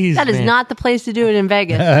 That is man. not the place to do it in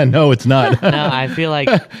Vegas. No, it's not. No, I feel like.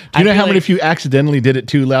 Do you know how many, if you accidentally did it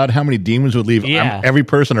too loud, how many demons would leave Yeah. every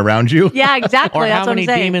person around you? Yeah, exactly. or That's how what many I'm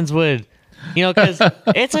saying. demons would, because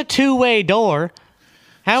it's a two-way door.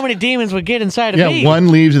 How many demons would get inside of Yeah, me? one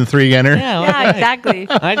leaves and 3 enter. Yeah, Yeah, exactly.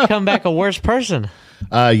 I'd come back a worse person.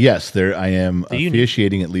 Yes, there I am you-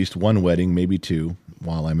 officiating at least one wedding, maybe 2,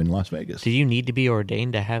 while I'm in Las Vegas. Do you need to be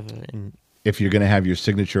ordained to have an If you're going to have your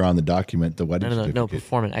signature on the document, the wedding no certificate.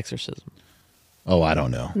 perform an exorcism? Oh, I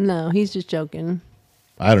don't know. No, he's just joking.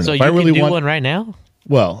 I don't know. So if you I can really do want one right now.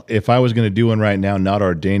 Well, if I was going to do one right now, not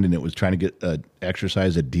ordained, and it was trying to get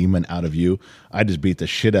exercise a demon out of you, I'd just beat the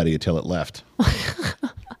shit out of you till it left.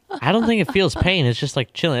 I don't think it feels pain. It's just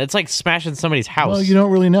like chilling. It's like smashing somebody's house. Well, you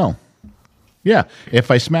don't really know. Yeah,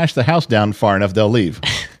 if I smash the house down far enough, they'll leave.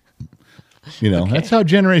 That's how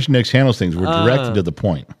Generation X handles things. We're directed to the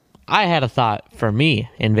point. I had a thought for me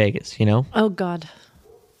in Vegas. Oh, God.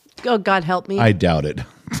 Oh, God, help me. I doubt it.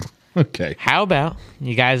 Okay. How about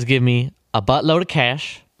you guys give me a buttload of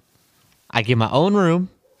cash? I get my own room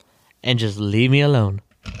and just leave me alone.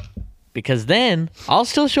 Because then I'll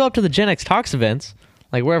still show up to the Gen X Talks events,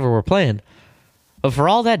 like wherever we're playing. But for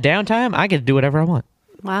all that downtime, I get to do whatever I want.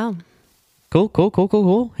 Wow.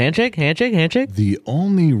 Cool. Handshake. The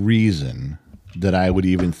only reason that I would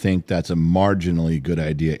even think that's a marginally good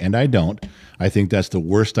idea, and I don't, I think that's the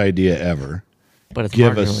worst idea ever. But it's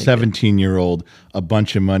Give a marginally 17-year-old a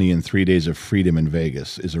bunch of money and 3 days of freedom in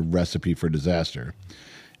Vegas is a recipe for disaster.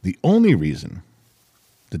 The only reason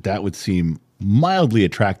that would seem mildly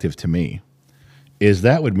attractive to me is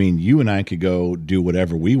that would mean you and I could go do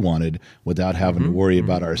whatever we wanted without having to worry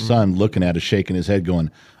about our son looking at us, shaking his head,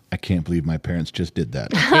 going, I can't believe my parents just did that.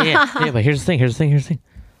 Yeah, but here's the thing.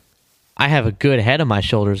 I have a good head on my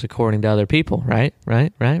shoulders according to other people, right?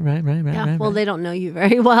 Right. Yeah. Well, they don't know you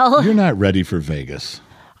very well. You're not ready for Vegas.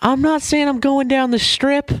 I'm not saying I'm going down the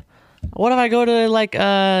strip. What if I go to like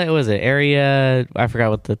what was it? Area, I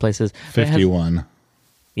forgot what the place is. 51.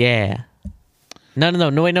 Yeah. No,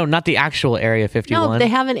 wait, not the actual Area 51. No, they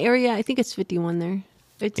have an area. I think it's 51 there.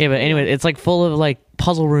 It's, Yeah, but anyway, it's like full of like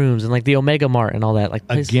puzzle rooms and like the Omega Mart and all that. Like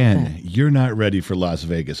places like Again, that. you're not ready for Las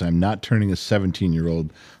Vegas. I'm not turning a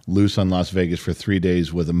 17-year-old loose on Las Vegas for 3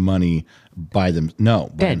 days with money by them. No.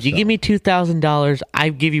 by Dad, you himself. give me $2,000, I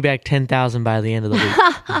give you back $10,000 by the end of the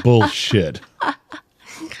week. Bullshit.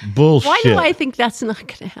 Bullshit. Why do I think that's not going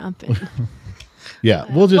to happen? Yeah,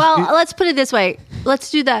 we'll just. Well, let's put it this way.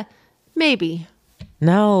 Let's do the maybe.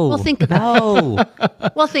 No, We'll think about no.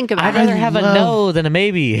 We'll think about I'd rather it. have a love- no than a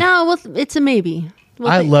maybe. No, it's a maybe.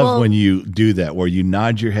 I love when you do that, where you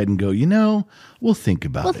nod your head and go, we'll think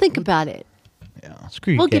about We'll it. think about it.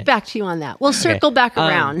 Screw you. We'll Kay. get back to you on that. We'll circle back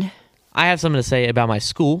around. I have something to say about my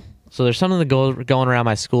school. So there's something going around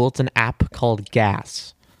my school. It's an app called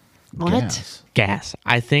Gas. What? Gas. Gas.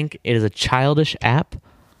 I think it is a childish app,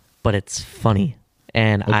 but it's funny,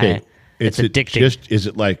 and Okay. it's it addicting. is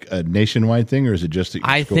it like a nationwide thing, or is it just at your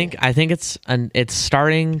I school? think it's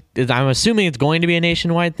starting. I'm assuming it's going to be a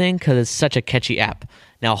nationwide thing because it's such a catchy app.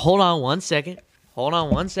 Now hold on one second. Hold on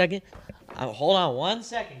one second,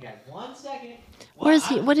 guys. 1 second.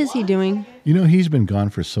 What is he doing? He's been gone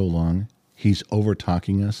for so long. He's over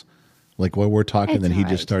talking us. Like while we're talking, It's then he all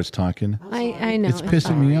just right. starts talking. I know. It's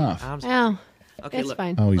pissing me off. I'm sorry. Oh, Okay, it's look.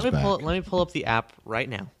 fine. Oh, he's Let back. me pull up the app right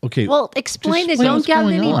now. Okay. Well, explain just it. Don't what's get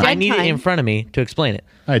going any on. dead I need it in time. front of me to explain it.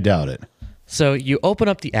 I doubt it. So you open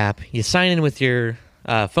up the app, you sign in with your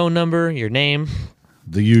phone number, your name.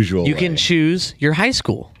 The usual. You way. can choose your high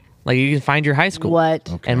school. Like you can find your high school.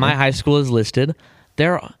 What? Okay. And my high school is listed.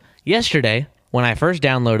 Yesterday, when I first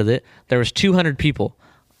downloaded it, there was 200 people.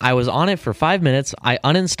 I was on it for 5 minutes. I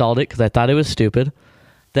uninstalled it because I thought it was stupid.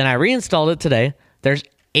 Then I reinstalled it today. There's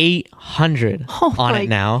 800 Oh on my it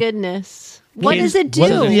now. goodness. What Kids- does it do?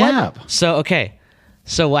 What is the What- app? So, okay.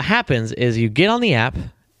 So what happens is you get on the app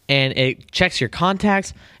and it checks your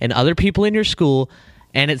contacts and other people in your school,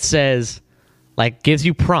 and it says, like, gives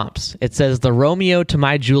you prompts. It says the Romeo to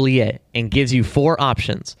my Juliet and gives you 4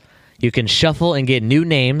 options. You can shuffle and get new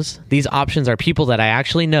names. These options are people that I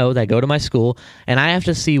actually know that go to my school, and I have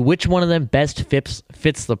to see which one of them best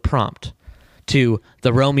fits the prompt to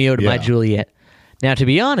the Romeo to my Yeah. Juliet. Now, to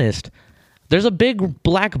be honest, there's a big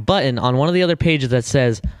black button on one of the other pages that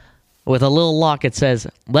says, with a little lock, it says,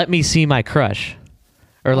 let me see my crush.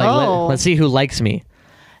 Or like, Oh. let's see who likes me.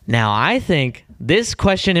 Now, I think this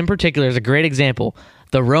question in particular is a great example.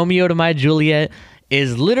 The Romeo to my Juliet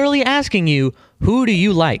is literally asking you, who do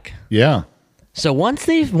you like? Yeah. So once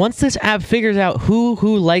this app figures out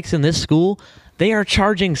who likes in this school, they are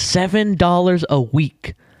charging $7 a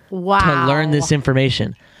week Wow. to learn this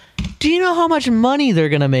information. Do you know how much money they're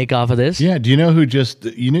going to make off of this? Yeah. Do you know who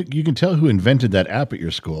you can tell who invented that app at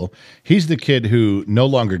your school? He's the kid who no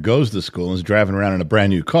longer goes to school and is driving around in a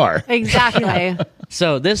brand new car. Exactly.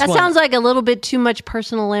 So this That one, sounds like a little bit too much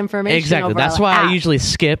personal information. exactly. over That's our why app. I usually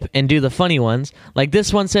skip and do the funny ones. Like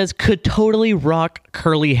this one says, could totally rock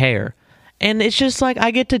curly hair. And it's just like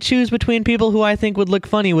I get to choose between people who I think would look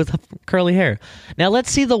funny with curly hair. Now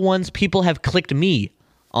let's see the ones people have clicked me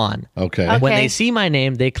on. Okay. When Okay. they see my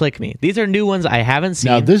name, they click me. These are new ones I haven't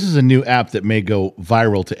seen. Now, this is a new app that may go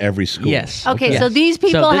viral to every school. Yes. Okay, Yes. so these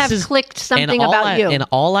people this have clicked something and all about you. And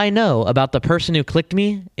all I know about the person who clicked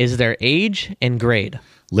me is their age and grade.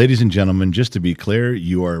 Ladies and gentlemen, just to be clear,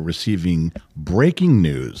 you are receiving breaking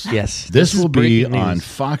news. Yes, This this is will be breaking on news.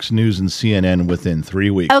 Fox News and CNN within 3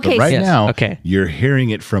 weeks. Okay, But right Yes, now, okay. you're hearing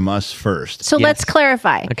it from us first. So let's Yes.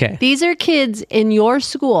 clarify. Okay. These are kids in your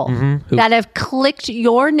school that have clicked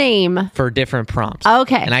your name. For different prompts.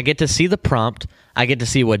 Okay. And I get to see the prompt. I get to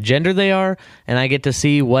see what gender they are, and I get to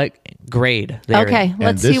see what grade they're Okay, in. And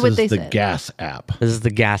let's this see what is they the said. Gas app. This is the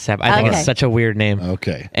Gas app. I think Okay. it's such a weird name.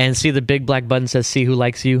 Okay. And see the big black button says "See who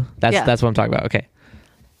likes you." That's Yeah. what I'm talking about. Okay.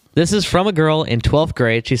 This is from a girl in 12th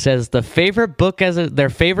grade. She says their favorite book as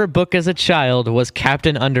a child was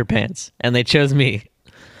Captain Underpants, and they chose me.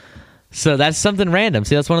 So that's something random.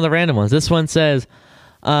 See, that's one of the random ones. This one says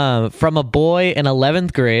from a boy in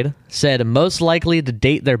 11th grade, said most likely to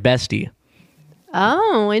date their bestie.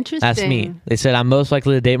 Oh, interesting. That's me. They said I'm most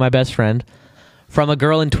likely to date my best friend. From a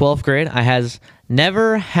girl in 12th grade,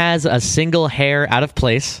 never has a single hair out of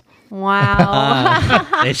place. Wow.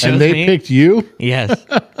 They chose And they me. picked you? Yes.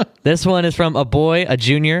 This one is from a boy, a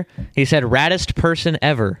junior. He said, raddest person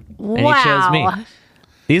ever. And he chose me. Wow.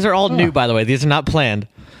 These are all new, by the way. These are not planned.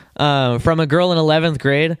 From a girl in 11th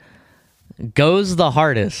grade, goes the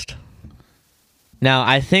hardest. Now,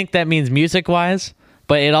 I think that means music-wise,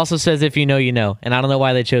 but it also says if you know, you know. And I don't know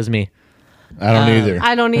why they chose me. I don't either.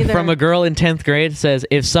 I don't either. From a girl in 10th grade, says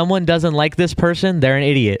if someone doesn't like this person, they're an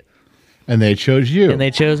idiot. And they chose you. And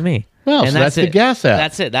they chose me. Well, and so that's the it. Gas app.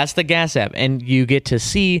 That's it. That's the Gas app. And you get to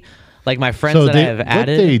see, like, my friends So that I have what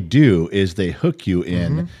added. they do is they hook you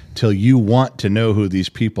in till you want to know who these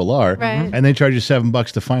people are, Right. and they charge you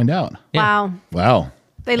 $7 to find out. Wow. Wow,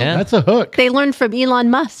 They Yeah. that's a hook. they learned from Elon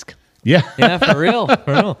Musk. Yeah. Yeah, for real. For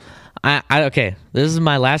real. Okay, this is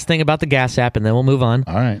my last thing about the Gas app, and then we'll move on.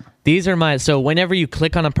 All right. These are so whenever you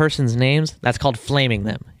click on a person's names, that's called flaming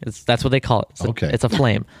them. That's what they call it. Okay. It's a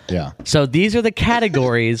flame. Yeah. So these are the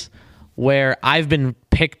categories where I've been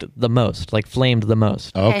picked the most, like flamed the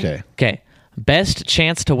most. Okay. Okay. Best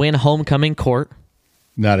chance to win homecoming court.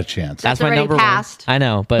 Not a chance. That's It's my already number passed. one. I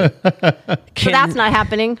know, but So that's not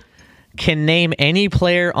happening. can name any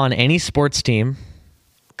player on any sports team.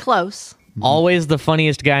 Close. Always the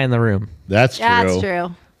funniest guy in the room. That's true. That's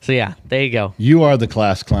true. So yeah, there you go. You are the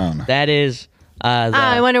class clown. That is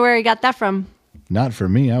I wonder where he got that from. Not for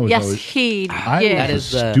me. I was Yes, always. he did. I That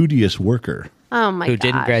was is a studious worker. Oh my who gosh.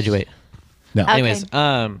 didn't graduate. No. Okay. Anyways,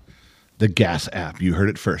 The Gas app. You heard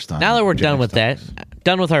it first on. now that we're Gen done X with that, Topics.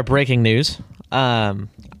 done with our breaking news, I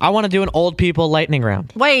want to do an old people lightning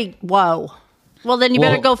round. Wait, whoa. Well, then you Well,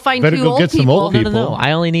 better go find better two go old get some people. old No, people.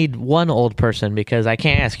 I only need one old person because I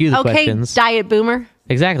can't ask you the Okay, questions. Diet Boomer.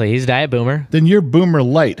 Exactly. He's Diet Boomer. Then you're Boomer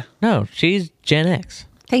Light. No, she's Gen X.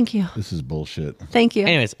 Thank you. This is bullshit. Thank you.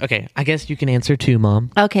 Anyways, okay. I guess you can answer too, Mom.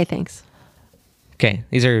 Okay, thanks. Okay.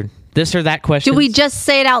 These are this or that questions. Do we just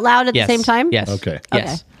say it out loud at Yes. the same time? Yes. Okay.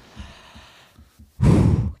 Yes.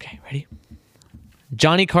 Okay, ready?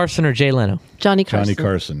 Johnny Carson or Jay Leno? Johnny Carson. Johnny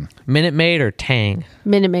Carson. Minute Maid or Tang?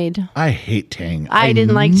 Minute Maid. I hate Tang. I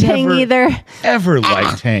didn't like Tang never, either. Ever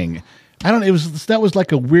liked Tang. I don't. That was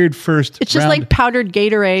like a weird first. It's just round. like powdered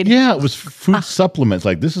Gatorade. Yeah, it was food supplements.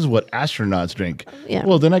 Like this is what astronauts drink. Yeah.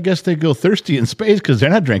 Well, then I guess they go thirsty in space because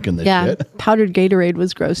they're not drinking this Yeah. shit. Powdered Gatorade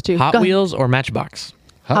was gross too. Hot Go ahead. Wheels or Matchbox?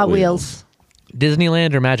 Hot Wheels.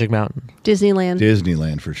 Disneyland or Magic Mountain? Disneyland.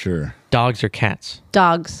 Disneyland for sure. Dogs or cats?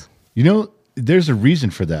 Dogs. You know, there's a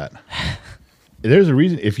reason for that. There's a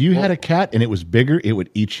reason. If you had a cat and it was bigger, it would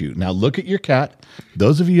eat you. Now look at your cat.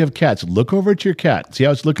 Those of you who have cats, look over at your cat. See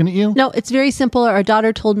how it's looking at you? No, it's very simple. Our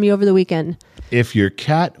daughter told me over the weekend. If your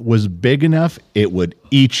cat was big enough, it would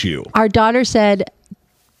eat you. Our daughter said,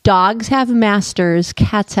 dogs have masters,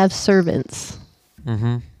 cats have servants.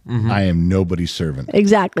 I am nobody's servant.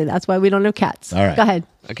 Exactly. That's why we don't have cats. All right. Go ahead.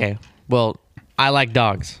 Okay. Well, I like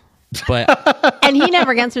dogs, but And he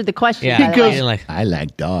never answered the question. yeah, by I the way. didn't like. I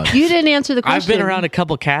like dogs. You didn't answer the question. I've been around a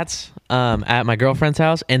couple cats at my girlfriend's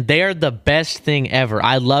house, and they are the best thing ever.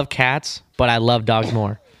 I love cats, but I love dogs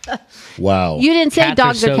more. Wow. You didn't say Cats are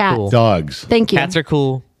dogs or so cats. cool. Dogs. Thank you. Cats are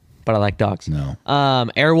cool, but I like dogs. No.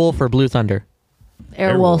 Airwolf or Blue Thunder?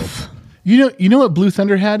 Airwolf. You know what Blue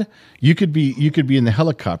Thunder had? You could be in the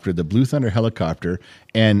helicopter, the Blue Thunder helicopter,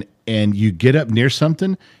 and you get up near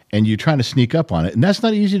something and you're trying to sneak up on it, and that's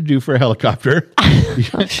not easy to do for a helicopter.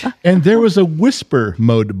 And there was a whisper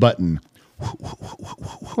mode button.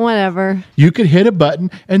 Whatever. You could hit a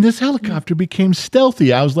button, and this helicopter became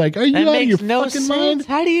stealthy. I was like, "Are you That out of your makes no fucking sense. mind?"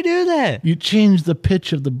 How do you do that? You changed the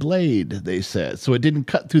pitch of the blade, they said, so it didn't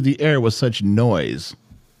cut through the air with such noise.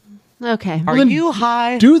 Okay. Are then you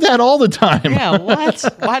high? Do that all the time. Yeah, what?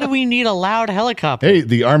 Why do we need a loud helicopter? Hey,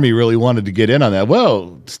 the Army really wanted to get in on that.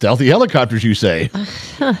 Well, stealthy helicopters, you say?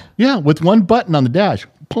 Yeah, with one button on the dash.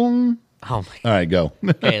 Pong. Oh my. All right, go.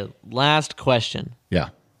 Okay, last question Yeah,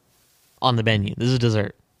 on the menu. This is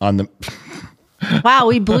dessert. on the. Wow,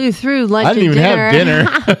 we blew through lunch I didn't and even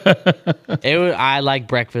have dinner. I like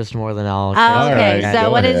breakfast more than all. Okay, All right, so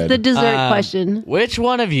go what is ahead. the dessert question? Which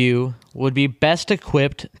one of you would be best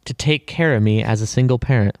equipped to take care of me as a single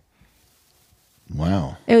parent?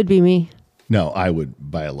 Wow. It would be me. No, I would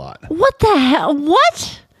by a lot. What the hell?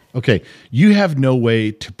 What? Okay, you have no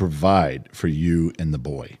way to provide for you and the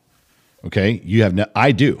boy. Okay, you have no.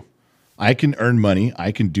 I do. I can earn money.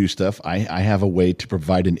 I can do stuff. I have a way to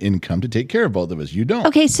provide an income to take care of both of us. You don't.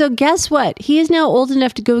 Okay, so guess what? He is now old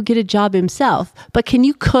enough to go get a job himself. But can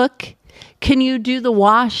you cook? Can you do the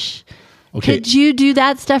wash? Okay. Could you do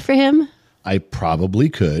that stuff for him? I probably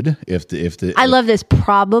could if the I love this.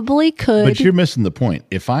 Probably could. But you're missing the point.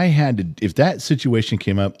 If that situation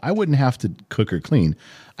came up, I wouldn't have to cook or clean.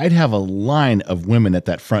 I'd have a line of women at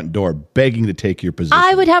that front door begging to take your position.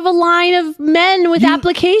 I would have a line of men with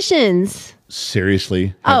applications.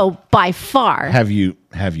 Seriously? Oh, by far. Have you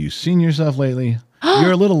seen yourself lately?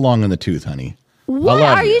 You're a little long in the tooth, honey. What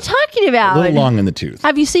are you talking about? A little long in the tooth.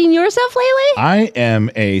 Have you seen yourself lately? I am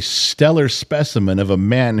a stellar specimen of a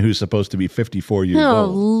man who's supposed to be 54 years Oh,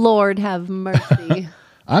 old. Lord have mercy.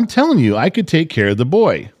 I'm telling you, I could take care of the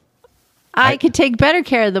boy. I could take better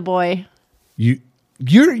care of the boy.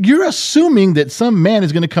 You're assuming that some man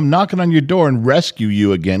is going to come knocking on your door and rescue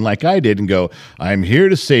you again like I did and go, I'm here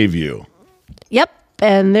to save you. Yep.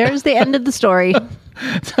 And there's the end of the story.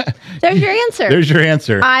 There's your answer. There's your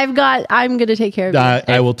answer. I'm going to take care of you.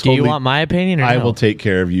 I will totally. Do you want my opinion or I no? will take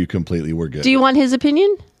care of you completely. We're good. Do you want his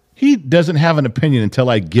opinion? He doesn't have an opinion until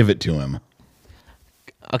I give it to him.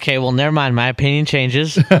 Okay, well, never mind. My opinion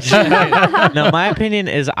changes. No, my opinion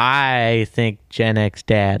is I think Gen X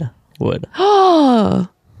dad would.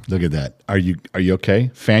 Look at that. Are you okay?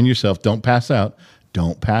 Fan yourself. Don't pass out.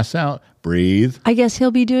 Don't pass out. Breathe. I guess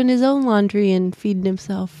he'll be doing his own laundry and feeding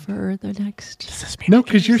himself for the next. Does this mean No,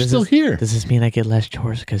 because you're still here. Does this mean I get less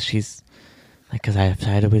chores because I have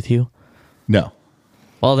sided with you? No.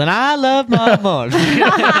 Well, then I love my mom.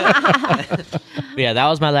 Yeah, that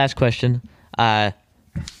was my last question.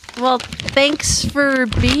 Well, thanks for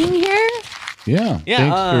being here. Yeah. Yeah.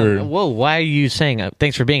 Thanks for. Whoa, why are you saying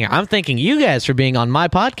thanks for being here? I'm thanking you guys for being on my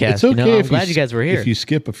podcast. It's okay I'm glad you guys were here. If you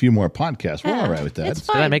skip a few more podcasts, we're Yeah, all right with that. it's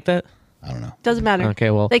Did I fine. make that? I don't know. Doesn't matter.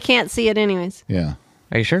 Okay, well. They can't see it anyways. Yeah.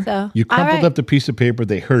 Are you sure? So You all crumpled right. up the piece of paper.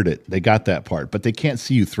 They heard it. They got that part, but they can't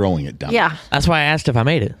see you throwing it down. Yeah. That's why I asked if I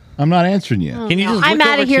made it. I'm not answering you. Can you just I'm look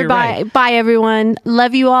out over of to here. your Bye. right? Bye, everyone.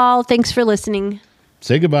 Love you all. Thanks for listening.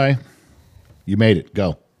 Say goodbye. You made it.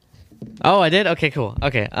 Go. Oh, I did? Okay, cool.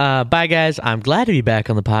 Okay. Bye, guys. I'm glad to be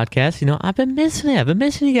back on the podcast. I've been missing it. I've been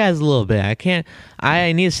missing you guys a little bit.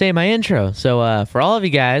 I need to say my intro. So for all of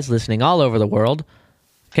you guys listening all over the world,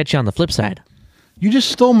 catch you on the flip side. You just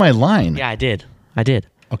stole my line. Yeah, I did.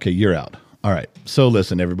 Okay, you're out. All right. So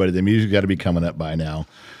listen, everybody, the music's got to be coming up by now.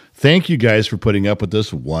 Thank you guys for putting up with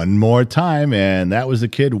us one more time. And that was the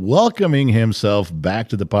kid welcoming himself back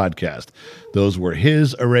to the podcast. Those were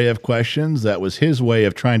his array of questions. That was his way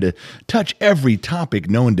of trying to touch every topic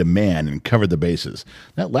known to man and cover the bases.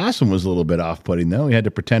 That last one was a little bit off-putting, though. He had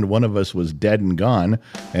to pretend one of us was dead and gone,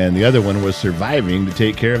 and the other one was surviving to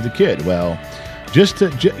take care of the kid. Well,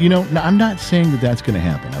 I'm not saying that that's going to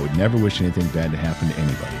happen. I would never wish anything bad to happen to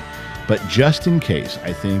anybody. But just in case,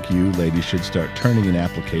 I think you ladies should start turning in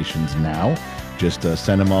applications now. Just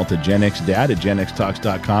send them all to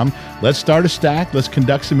genxdad@genxtalks.com. Let's start a stack. Let's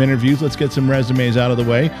conduct some interviews. Let's get some resumes out of the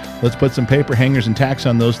way. Let's put some paper hangers and tacks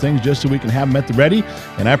on those things just so we can have them at the ready.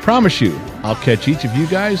 And I promise you, I'll catch each of you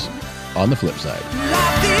guys on the flip side.